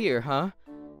be here, huh?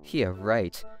 Yeah,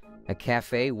 right. A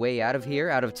cafe way out of here,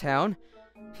 out of town?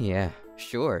 Yeah,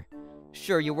 sure.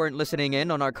 Sure you weren't listening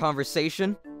in on our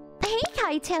conversation? Hey,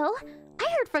 Kaito.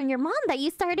 I heard from your mom that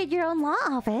you started your own law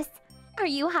office. Are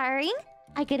you hiring?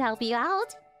 I could help you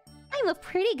out. I'm a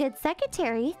pretty good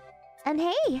secretary. And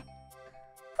hey,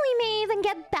 we may even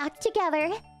get back together.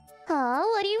 Huh?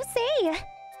 What do you say?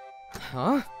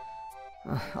 Huh?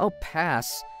 I'll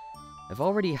pass. I've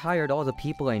already hired all the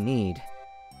people I need.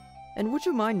 And would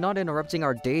you mind not interrupting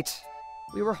our date?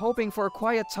 We were hoping for a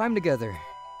quiet time together.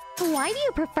 Why do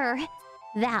you prefer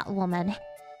that woman?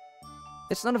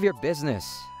 It's none of your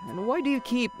business. And why do you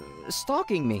keep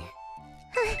stalking me?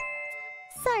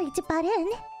 Sorry to butt in,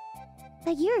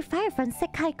 but you were fired from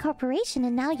Sekai Corporation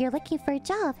and now you're looking for a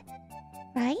job,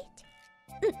 right?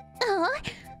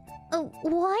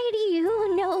 Why do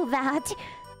you know that?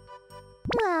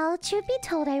 Well, truth be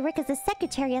told, I work as a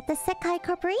secretary at the Sekai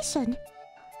Corporation.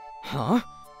 Huh?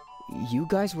 You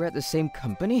guys were at the same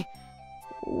company?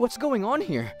 What's going on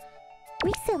here?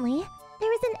 Recently, there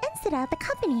was an incident at the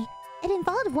company. It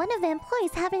involved one of the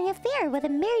employees having an affair with a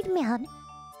married man.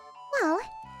 Well,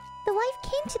 the wife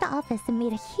came to the office and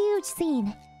made a huge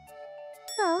scene.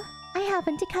 Well, I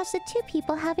happened to catch the two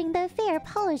people having the affair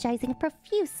apologizing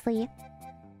profusely.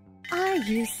 Are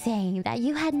you saying that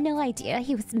you had no idea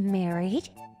he was married?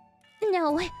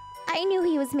 No, I knew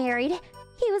he was married.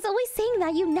 He was always saying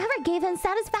that you never gave him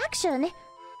satisfaction.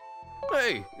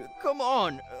 Hey, come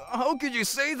on. How could you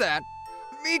say that?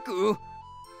 Miku?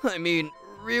 I mean,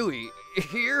 really,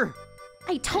 here?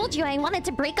 I told you I wanted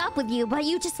to break up with you, but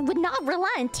you just would not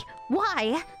relent.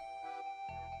 Why?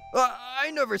 I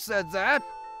never said that.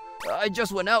 I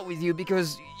just went out with you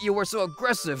because you were so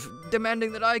aggressive,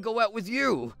 demanding that I go out with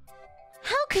you.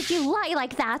 How could you lie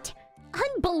like that?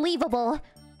 Unbelievable.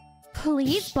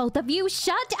 Please, both of you,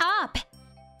 shut up.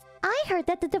 I heard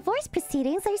that the divorce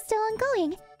proceedings are still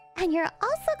ongoing, and you're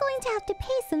also going to have to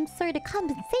pay some sort of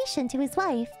compensation to his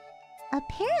wife.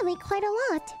 Apparently quite a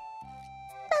lot.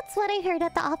 That's what I heard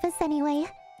at the office anyway.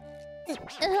 This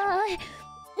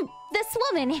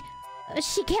woman,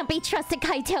 she can't be trusted,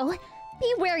 Kaito.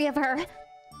 Be wary of her.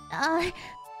 I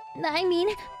mean,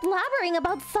 blabbering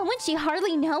about someone she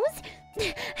hardly knows?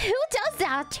 Who does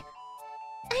that?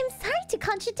 I'm sorry to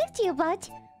contradict you, but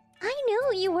I knew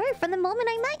who you were from the moment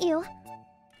I met you.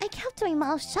 I kept my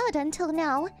mouth shut until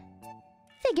now.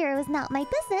 Figure it was not my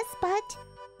business, but...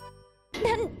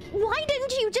 Then why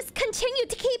didn't you just continue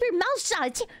to keep your mouth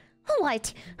shut?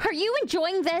 What? Are you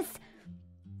enjoying this?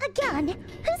 Again,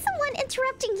 who's the one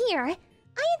interrupting here?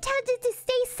 I intended to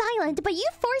stay silent, but you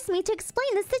forced me to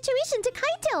explain the situation to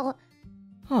Kaito.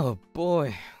 Oh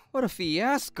boy, what a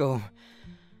fiasco.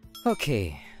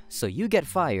 Okay, so you get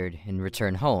fired and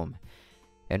return home.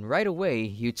 And right away,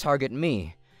 you target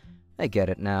me. I get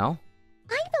it now.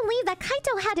 I believe that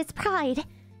Kaito had his pride,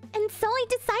 and so I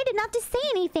decided not to say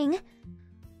anything.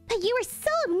 But you were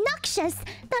so obnoxious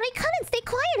that I couldn't stay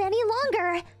quiet any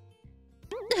longer.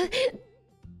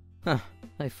 Huh,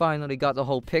 I finally got the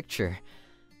whole picture.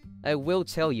 I will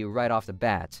tell you right off the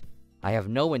bat, I have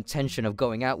no intention of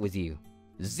going out with you.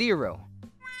 Zero.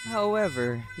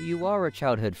 However, you are a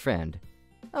childhood friend.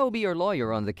 I will be your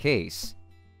lawyer on the case.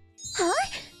 Huh?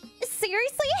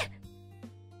 Seriously?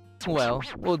 Well,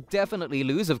 we'll definitely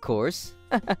lose, of course.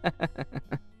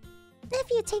 If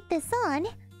you take this on,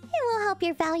 it will help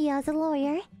your value as a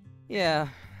lawyer. Yeah,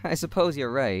 I suppose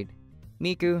you're right.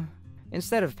 Miku,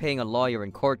 instead of paying a lawyer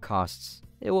and court costs,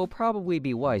 it will probably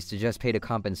be wise to just pay the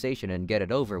compensation and get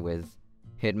it over with.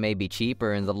 It may be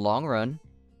cheaper in the long run.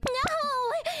 No!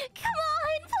 Come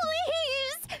on,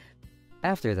 please!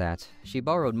 After that, she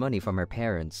borrowed money from her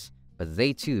parents, but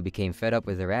they too became fed up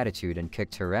with her attitude and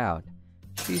kicked her out.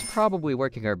 She's probably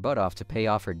working her butt off to pay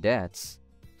off her debts.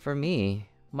 For me,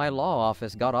 my law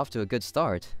office got off to a good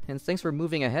start, and things were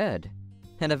moving ahead.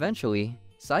 And eventually,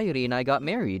 Sayuri and I got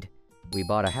married. We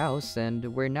bought a house,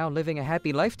 and we're now living a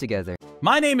happy life together.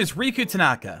 My name is Riku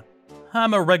Tanaka.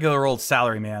 I'm a regular old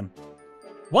salaryman.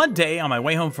 One day, on my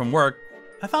way home from work,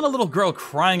 I found a little girl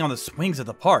crying on the swings at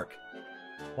the park.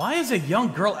 Why is a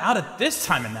young girl out at this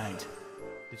time of night?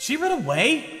 Did she run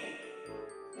away?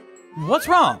 What's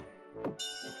wrong?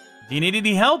 Do you need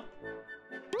any help?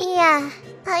 Yeah,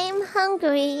 I'm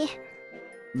hungry.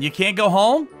 You can't go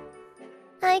home?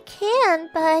 I can,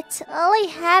 but all I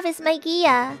have is my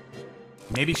Gia.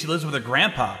 Maybe she lives with her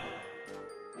grandpa.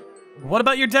 What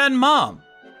about your dad and mom?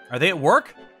 Are they at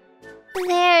work?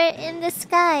 They're in the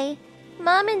sky.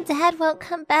 Mom and Dad won't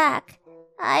come back.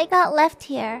 I got left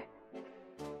here.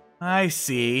 I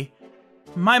see.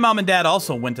 My mom and dad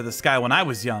also went to the sky when I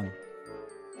was young.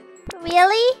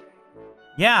 Really?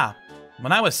 Yeah,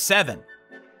 when I was 7.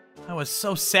 I was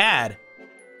so sad.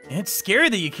 It's scary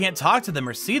that you can't talk to them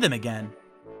or see them again.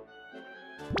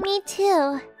 Me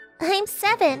too. I'm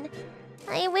 7.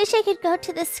 I wish I could go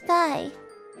to the sky.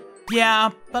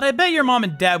 Yeah, but I bet your mom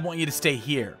and dad want you to stay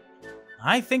here.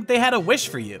 I think they had a wish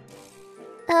for you.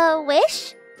 A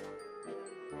wish?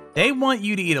 They want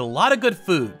you to eat a lot of good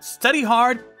food, study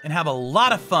hard, and have a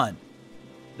lot of fun.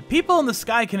 The people in the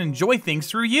sky can enjoy things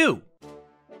through you.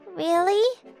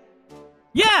 Really?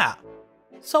 Yeah!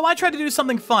 So I try to do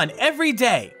something fun every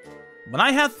day. When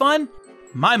I have fun,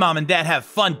 my mom and dad have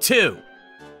fun too.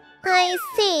 I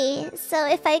see. So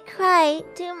if I cry,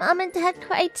 do Mom and Dad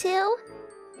cry too?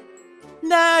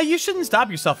 Nah, you shouldn't stop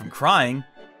yourself from crying.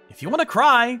 If you want to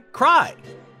cry, cry.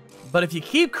 But if you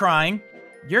keep crying,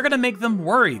 you're gonna make them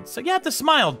worried, so you have to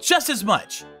smile just as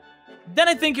much. Then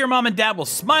I think your mom and dad will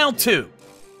smile too.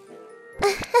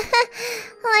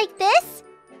 Like this?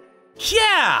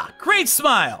 Yeah, great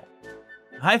smile.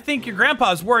 I think your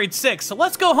grandpa's worried sick, so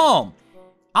let's go home.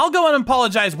 I'll go and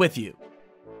apologize with you.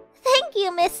 Thank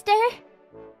you, mister.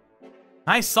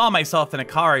 I saw myself in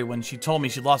Akari when she told me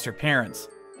she lost her parents.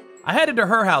 I headed to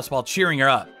her house while cheering her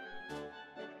up.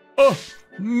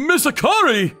 Miss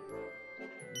Akari!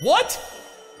 What?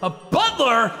 A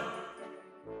butler?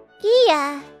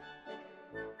 Gia.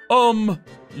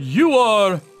 You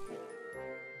are...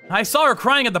 I saw her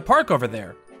crying at the park over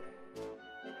there.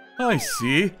 I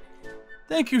see.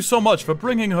 Thank you so much for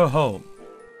bringing her home.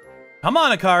 Come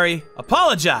on, Akari,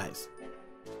 apologize.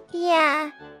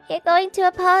 Yeah, you're going to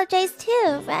apologize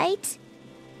too, right?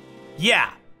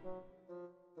 Yeah.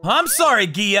 I'm sorry,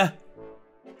 Gia.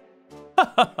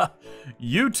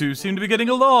 You two seem to be getting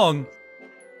along.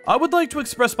 I would like to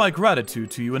express my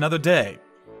gratitude to you another day.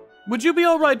 Would you be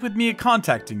alright with me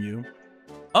contacting you?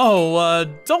 Oh,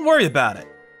 don't worry about it.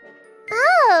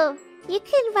 Oh, you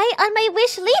can write on my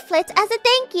wish leaflet as a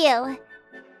thank you.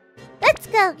 Let's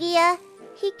go, Gia.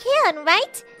 He can,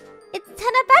 right? It's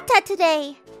Tanabata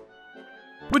today.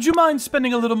 Would you mind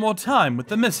spending a little more time with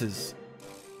the missus?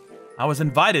 I was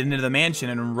invited into the mansion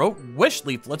and wrote wish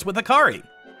leaflets with Akari.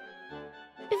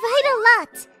 Write a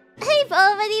lot. I've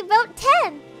already wrote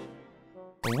 10.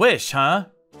 A wish, huh?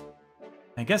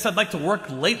 I guess I'd like to work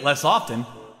late less often.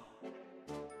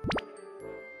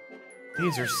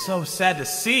 These are so sad to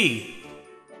see.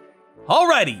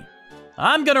 Alrighty,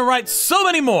 I'm gonna write so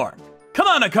many more. Come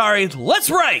on, Akari, let's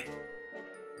write!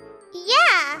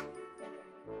 Yeah.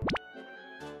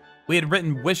 We had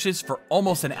written wishes for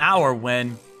almost an hour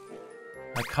when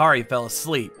Akari fell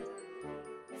asleep.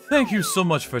 Thank you so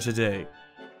much for today.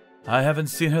 I haven't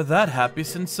seen her that happy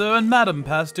since Sir and Madam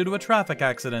passed due to a traffic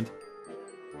accident.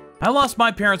 I lost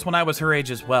my parents when I was her age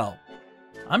as well.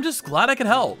 I'm just glad I could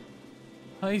help.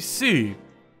 I see.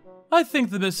 I think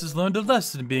the missus learned a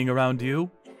lesson being around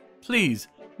you. Please,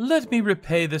 let me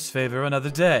repay this favor another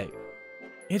day.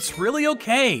 It's really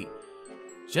okay.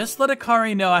 Just let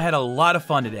Akari know I had a lot of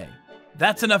fun today.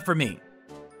 That's enough for me.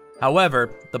 However,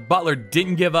 the butler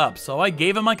didn't give up, so I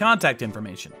gave him my contact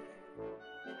information.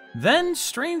 Then,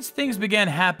 strange things began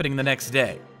happening the next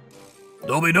day.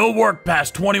 There'll be no work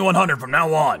past 2100 from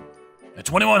now on. At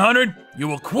 2100, you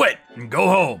will quit and go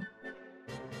home.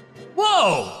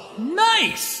 Whoa,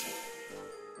 nice!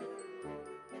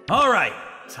 All right,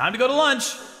 time to go to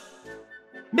lunch.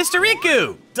 Mr.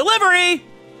 Riku, delivery!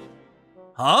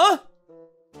 Huh?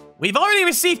 We've already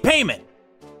received payment.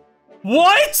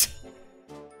 What?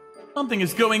 Something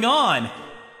is going on.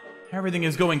 Everything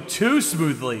is going too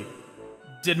smoothly.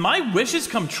 Did my wishes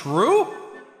come true?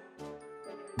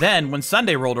 Then, when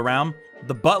Sunday rolled around,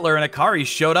 the butler and Akari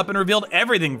showed up and revealed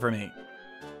everything for me.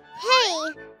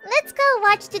 Hey, let's go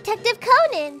watch Detective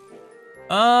Conan.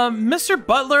 Mr.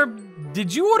 Butler,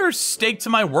 did you order steak to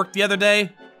my work the other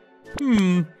day?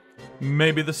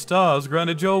 Maybe the stars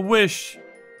granted your wish.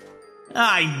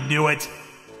 I knew it.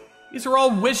 These are all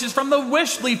wishes from the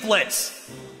wish leaflets.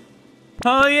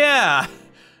 Oh yeah.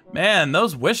 Man,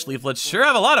 those wish leaflets sure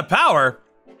have a lot of power.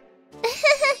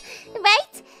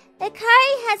 Right?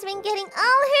 Akari has been getting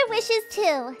all her wishes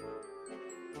too.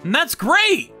 And that's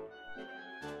great.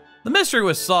 The mystery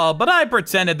was solved, but I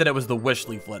pretended that it was the wish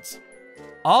leaflets.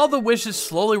 All the wishes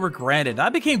slowly were granted. I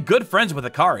became good friends with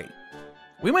Akari.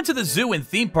 We went to the zoo and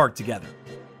theme park together.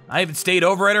 I even stayed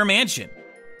over at her mansion.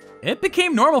 It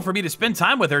became normal for me to spend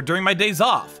time with her during my days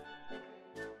off.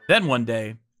 Then one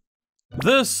day,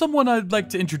 there's someone I'd like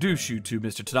to introduce you to,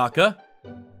 Mr. Tanaka.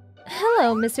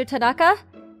 Hello, Mr. Tanaka.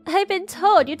 I've been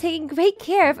told you're taking great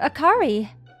care of Akari.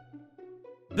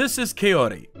 This is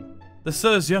Kaori, the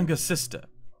sir's younger sister.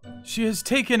 She has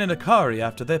taken in Akari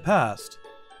after they passed.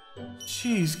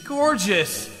 She's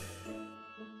gorgeous.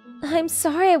 I'm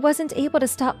sorry I wasn't able to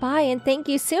stop by and thank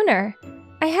you sooner.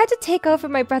 I had to take over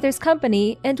my brother's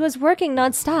company and was working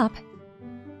non-stop.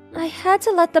 I had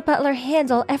to let the butler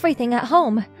handle everything at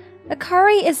home.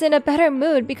 Akari is in a better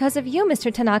mood because of you,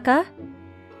 Mr. Tanaka.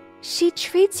 She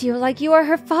treats you like you are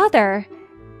her father.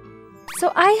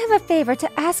 So I have a favor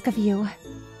to ask of you.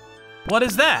 What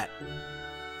is that?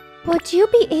 Would you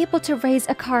be able to raise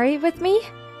Akari with me?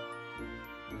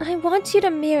 I want you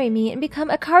to marry me and become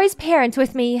Akari's parent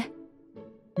with me.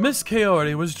 Miss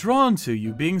Kaori was drawn to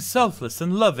you being selfless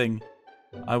and loving.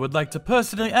 I would like to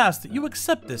personally ask that you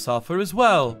accept this offer as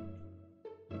well.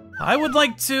 I would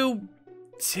like to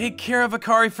take care of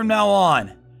Akari from now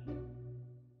on.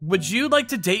 Would you like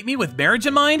to date me with marriage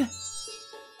in mind?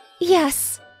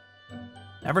 Yes.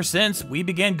 Ever since, we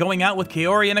began going out with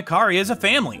Kaori and Akari as a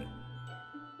family.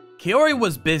 Kaori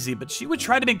was busy, but she would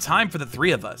try to make time for the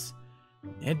three of us.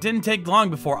 It didn't take long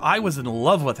before I was in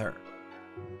love with her.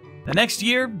 The next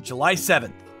year, July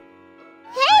 7th.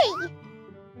 Hey!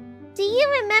 Do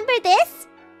you remember this?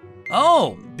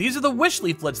 Oh, these are the wish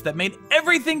leaflets that made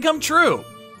everything come true.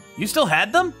 You still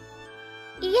had them?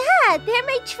 Yeah, they're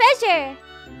my treasure.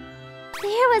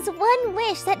 There was one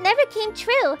wish that never came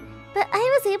true, but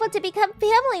I was able to become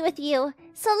family with you,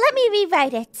 so let me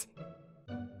rewrite it.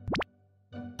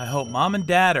 I hope Mom and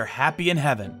Dad are happy in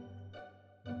heaven.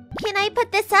 Can I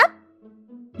put this up?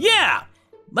 Yeah!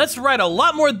 Let's write a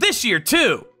lot more this year,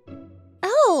 too!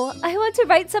 Oh, I want to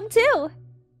write some too.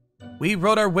 We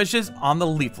wrote our wishes on the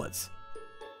leaflets.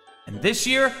 And this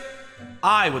year,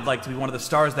 I would like to be one of the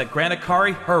stars that grant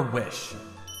Akari her wish.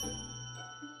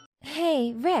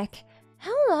 Hey, Rick,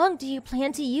 how long do you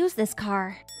plan to use this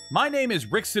car? My name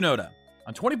is Rick Sonoda.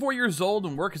 I'm 24 years old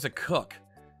and work as a cook.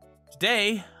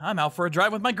 Today, I'm out for a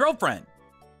drive with my girlfriend.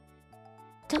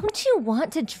 Don't you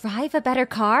want to drive a better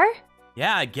car?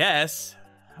 Yeah, I guess.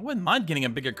 I wouldn't mind getting a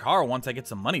bigger car once I get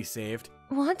some money saved.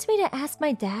 Want me to ask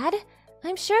my dad?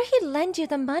 I'm sure he'd lend you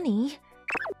the money.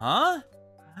 Huh?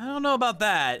 I don't know about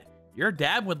that. Your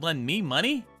dad would lend me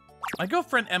money? My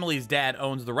girlfriend Emily's dad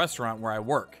owns the restaurant where I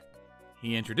work.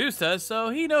 He introduced us, so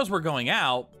he knows we're going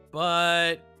out,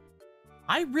 but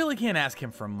I really can't ask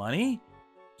him for money.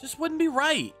 Just wouldn't be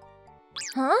right.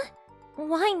 Huh?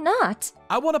 Why not?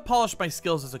 I want to polish my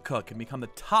skills as a cook and become the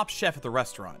top chef at the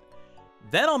restaurant.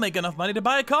 Then I'll make enough money to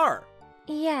buy a car.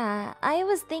 Yeah, I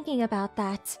was thinking about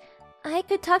that. I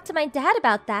could talk to my dad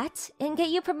about that and get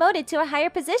you promoted to a higher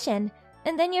position,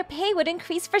 and then your pay would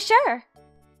increase for sure.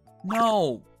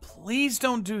 No, please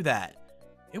don't do that.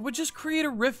 It would just create a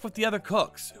rift with the other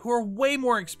cooks, who are way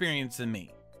more experienced than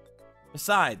me.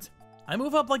 Besides, I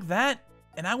move up like that,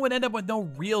 and I would end up with no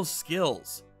real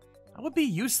skills. I would be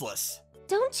useless.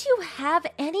 Don't you have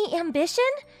any ambition?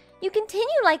 You continue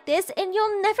like this and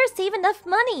you'll never save enough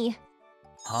money.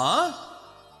 Huh?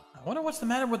 I wonder what's the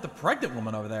matter with the pregnant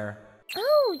woman over there.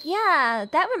 Oh, yeah,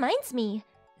 that reminds me.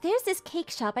 There's this cake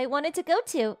shop I wanted to go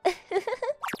to.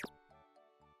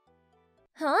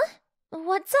 Huh?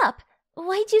 What's up?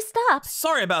 Why'd you stop?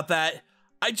 Sorry about that.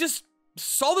 I just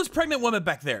saw this pregnant woman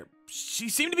back there. She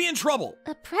seemed to be in trouble.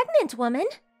 A pregnant woman?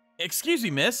 Excuse me,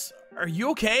 miss. Are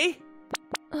you okay?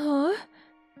 Oh,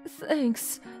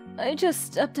 thanks. I just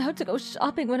stepped out to go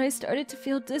shopping when I started to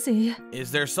feel dizzy.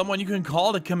 Is there someone you can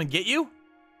call to come and get you?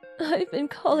 I've been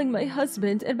calling my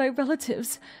husband and my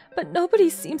relatives, but nobody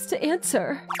seems to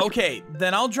answer. Okay,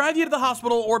 then I'll drive you to the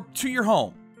hospital or to your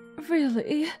home.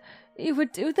 Really? You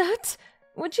would do that?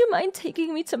 Would you mind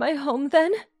taking me to my home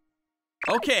then?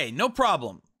 Okay, no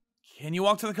problem. Can you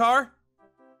walk to the car?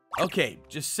 Okay,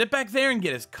 just sit back there and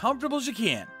get as comfortable as you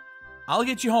can. I'll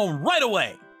get you home right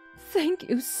away. Thank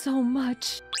you so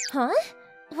much. Huh?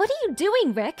 What are you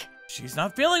doing, Rick? She's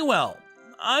not feeling well.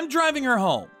 I'm driving her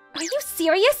home. Are you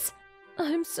serious?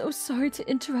 I'm so sorry to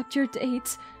interrupt your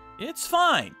date. It's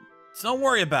fine. Don't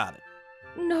worry about it.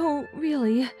 No,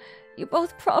 really. You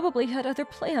both probably had other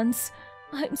plans.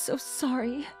 I'm so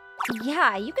sorry.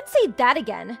 Yeah, you can say that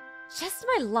again. Just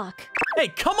my luck. Hey,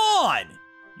 come on!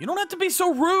 You don't have to be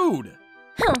so rude.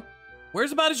 Huh.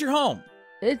 Where's about is your home?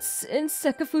 It's in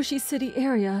Sekafushi City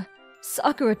area.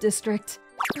 Sakura District.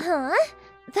 Huh?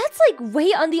 That's like way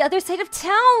on the other side of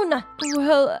town!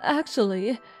 Well,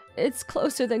 actually, it's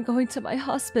closer than going to my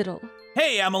hospital.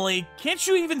 Hey, Emily, can't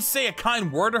you even say a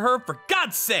kind word to her, for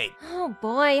God's sake? Oh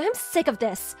boy, I'm sick of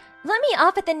this. Let me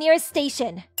off at the nearest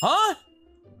station. Huh?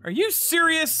 Are you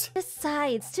serious?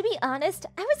 Besides, to be honest,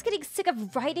 I was getting sick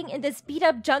of riding in this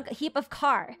beat-up junk heap of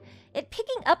car. And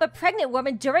picking up a pregnant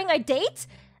woman during our date?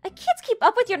 I can't keep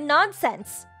up with your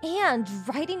nonsense. And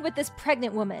riding with this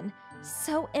pregnant woman.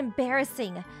 So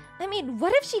embarrassing. I mean,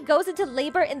 what if she goes into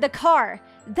labor in the car?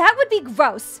 That would be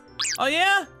gross. Oh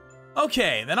yeah?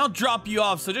 Okay, then I'll drop you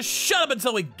off, so just shut up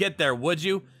until we get there, would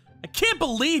you? I can't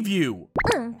believe you!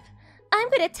 I'm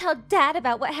gonna tell Dad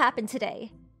about what happened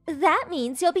today. That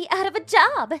means you'll be out of a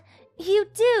job. You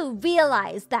do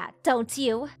realize that, don't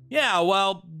you? Yeah,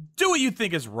 well, do what you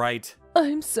think is right.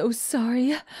 I'm so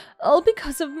sorry. All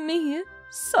because of me.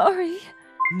 Sorry.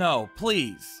 No,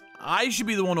 please. I should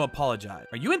be the one to apologize.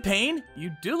 Are you in pain?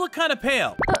 You do look kind of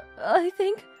pale. I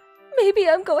think maybe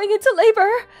I'm going into labor.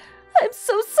 I'm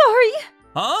so sorry.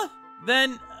 Huh?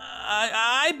 Then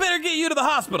I better get you to the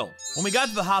hospital. When we got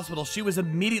to the hospital, she was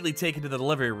immediately taken to the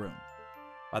delivery room.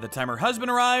 By the time her husband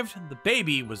arrived, the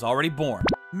baby was already born.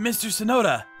 Mr.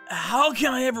 Sonoda, how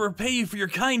can I ever repay you for your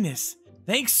kindness?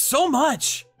 Thanks so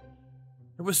much.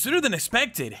 It was sooner than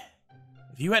expected.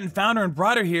 If you hadn't found her and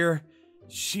brought her here,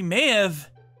 she may have...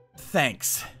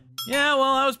 Thanks. Yeah, well,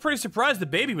 I was pretty surprised the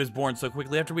baby was born so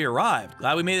quickly after we arrived.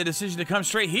 Glad we made the decision to come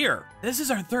straight here. This is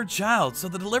our third child, so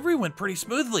the delivery went pretty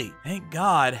smoothly. Thank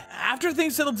God. After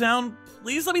things settled down,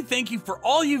 please let me thank you for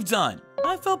all you've done.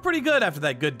 I felt pretty good after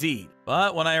that good deed.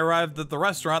 But when I arrived at the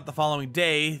restaurant the following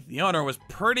day, the owner was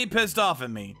pretty pissed off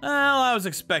at me. Well, I was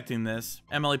expecting this.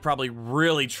 Emily probably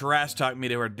really trash-talked me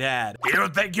to her dad. You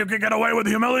think you can get away with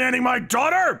humiliating my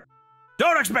daughter?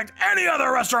 Don't expect any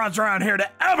other restaurants around here to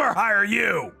ever hire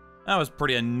you! I was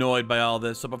pretty annoyed by all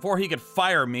this, so before he could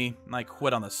fire me, I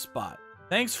quit on the spot.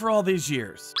 Thanks for all these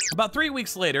years. About 3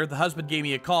 weeks later, the husband gave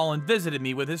me a call and visited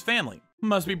me with his family.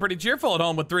 Must be pretty cheerful at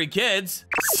home with 3 kids.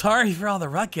 Sorry for all the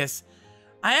ruckus.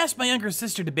 I asked my younger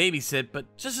sister to babysit,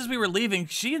 but just as we were leaving,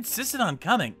 she insisted on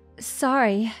coming.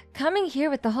 Sorry, coming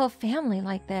here with the whole family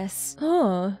like this.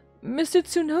 Oh, Mr.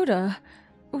 Tsunoda,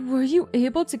 were you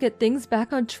able to get things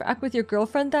back on track with your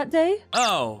girlfriend that day?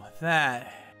 Oh,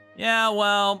 that. Yeah,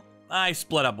 well, I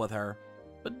split up with her.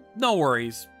 But no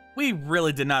worries. We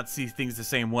really did not see things the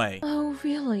same way. Oh,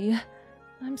 really?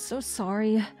 I'm so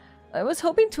sorry. I was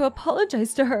hoping to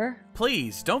apologize to her.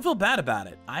 Please, don't feel bad about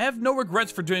it. I have no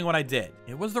regrets for doing what I did.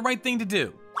 It was the right thing to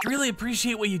do. Really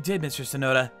appreciate what you did, Mr.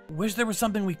 Sonoda. Wish there was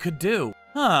something we could do.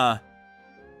 Huh.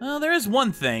 Well, there is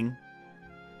one thing.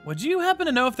 Would you happen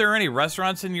to know if there are any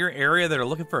restaurants in your area that are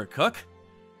looking for a cook?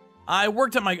 I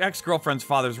worked at my ex-girlfriend's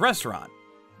father's restaurant.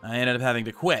 I ended up having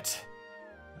to quit.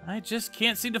 I just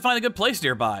can't seem to find a good place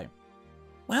nearby.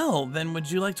 Well, then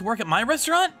would you like to work at my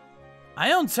restaurant?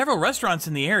 I own several restaurants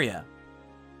in the area.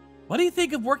 What do you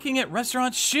think of working at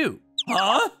Restaurant Shoe?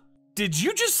 Huh? Did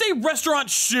you just say Restaurant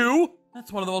Shoe?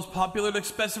 That's one of the most popular and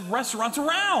expensive restaurants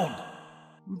around.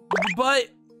 But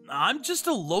I'm just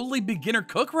a lowly beginner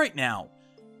cook right now.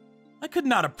 I could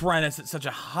not apprentice at such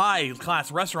a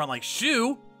high-class restaurant like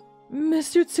Shoe.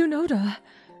 Mr. Tsunoda,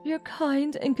 you're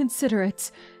kind and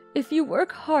considerate. If you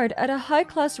work hard at a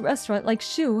high-class restaurant like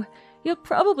Shoe, you'll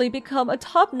probably become a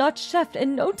top-notch chef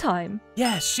in no time.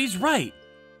 Yes, she's right.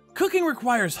 Cooking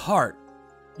requires heart.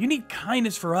 You need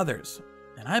kindness for others,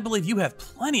 and I believe you have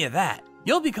plenty of that.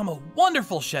 You'll become a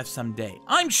wonderful chef someday.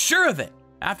 I'm sure of it.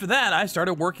 After that, I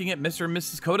started working at Mr. and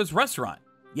Mrs. Koda's restaurant.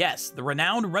 Yes, the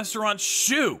renowned Restaurant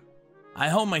Shoe. I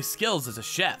honed my skills as a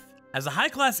chef. As a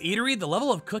high-class eatery, the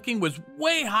level of cooking was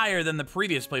way higher than the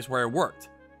previous place where I worked.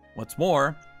 What's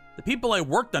more, the people I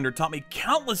worked under taught me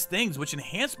countless things which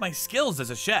enhanced my skills as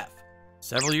a chef.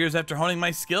 Several years after honing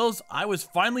my skills, I was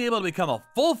finally able to become a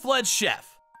full-fledged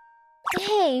chef.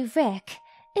 Hey, Rick.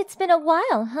 It's been a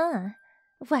while, huh?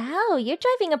 Wow, you're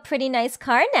driving a pretty nice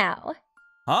car now.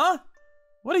 Huh?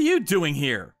 What are you doing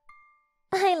here?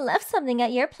 I left something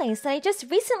at your place that I just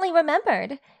recently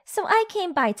remembered, so I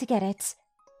came by to get it.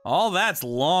 All that's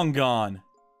long gone.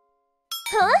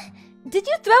 Huh? Did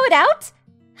you throw it out?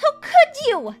 How could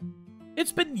you?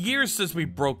 It's been years since we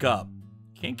broke up.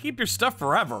 Can't keep your stuff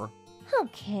forever.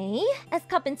 Okay, as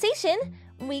compensation,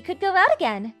 we could go out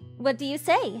again. What do you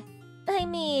say? I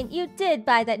mean, you did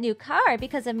buy that new car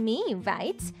because of me,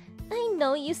 right? I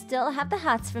know you still have the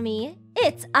hots for me.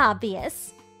 It's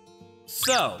obvious.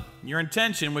 So, your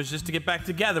intention was just to get back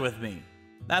together with me.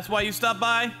 That's why you stopped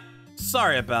by?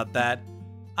 Sorry about that.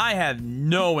 I had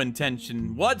no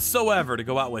intention whatsoever to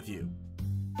go out with you.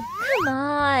 Come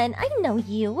on, I know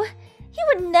you. He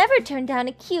would never turn down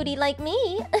a cutie like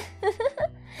me.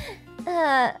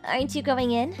 Aren't you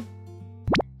going in?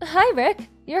 Hi, Rick.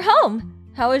 You're home.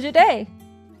 How was your day?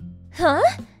 Huh?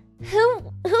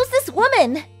 Who's this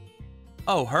woman?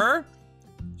 Oh, her?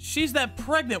 She's that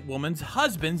pregnant woman's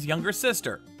husband's younger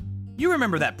sister. You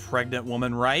remember that pregnant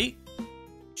woman, right?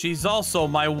 She's also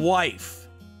my wife.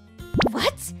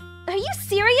 What? Are you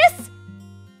serious?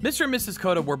 Mr. and Mrs.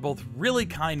 Koda were both really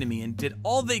kind to me and did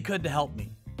all they could to help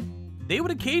me. They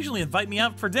would occasionally invite me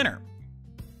out for dinner.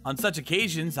 On such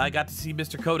occasions, I got to see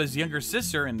Mr. Koda's younger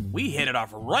sister and we hit it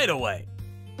off right away.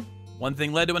 One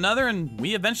thing led to another and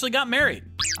we eventually got married.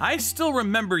 I still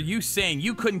remember you saying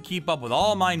you couldn't keep up with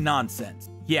all my nonsense.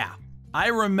 Yeah, I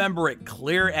remember it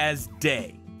clear as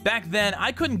day. Back then,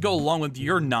 I couldn't go along with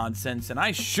your nonsense and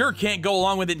I sure can't go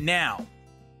along with it now.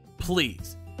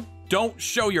 Please, don't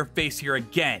show your face here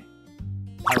again.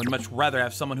 I would much rather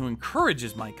have someone who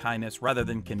encourages my kindness rather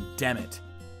than condemn it.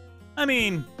 I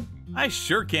mean, I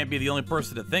sure can't be the only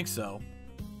person to think so.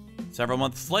 Several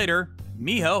months later,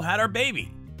 Miho had our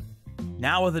baby.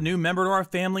 Now with a new member to our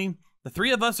family, the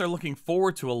three of us are looking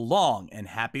forward to a long and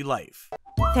happy life.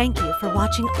 Thank you for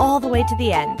watching all the way to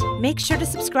the end. Make sure to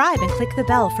subscribe and click the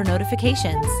bell for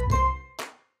notifications.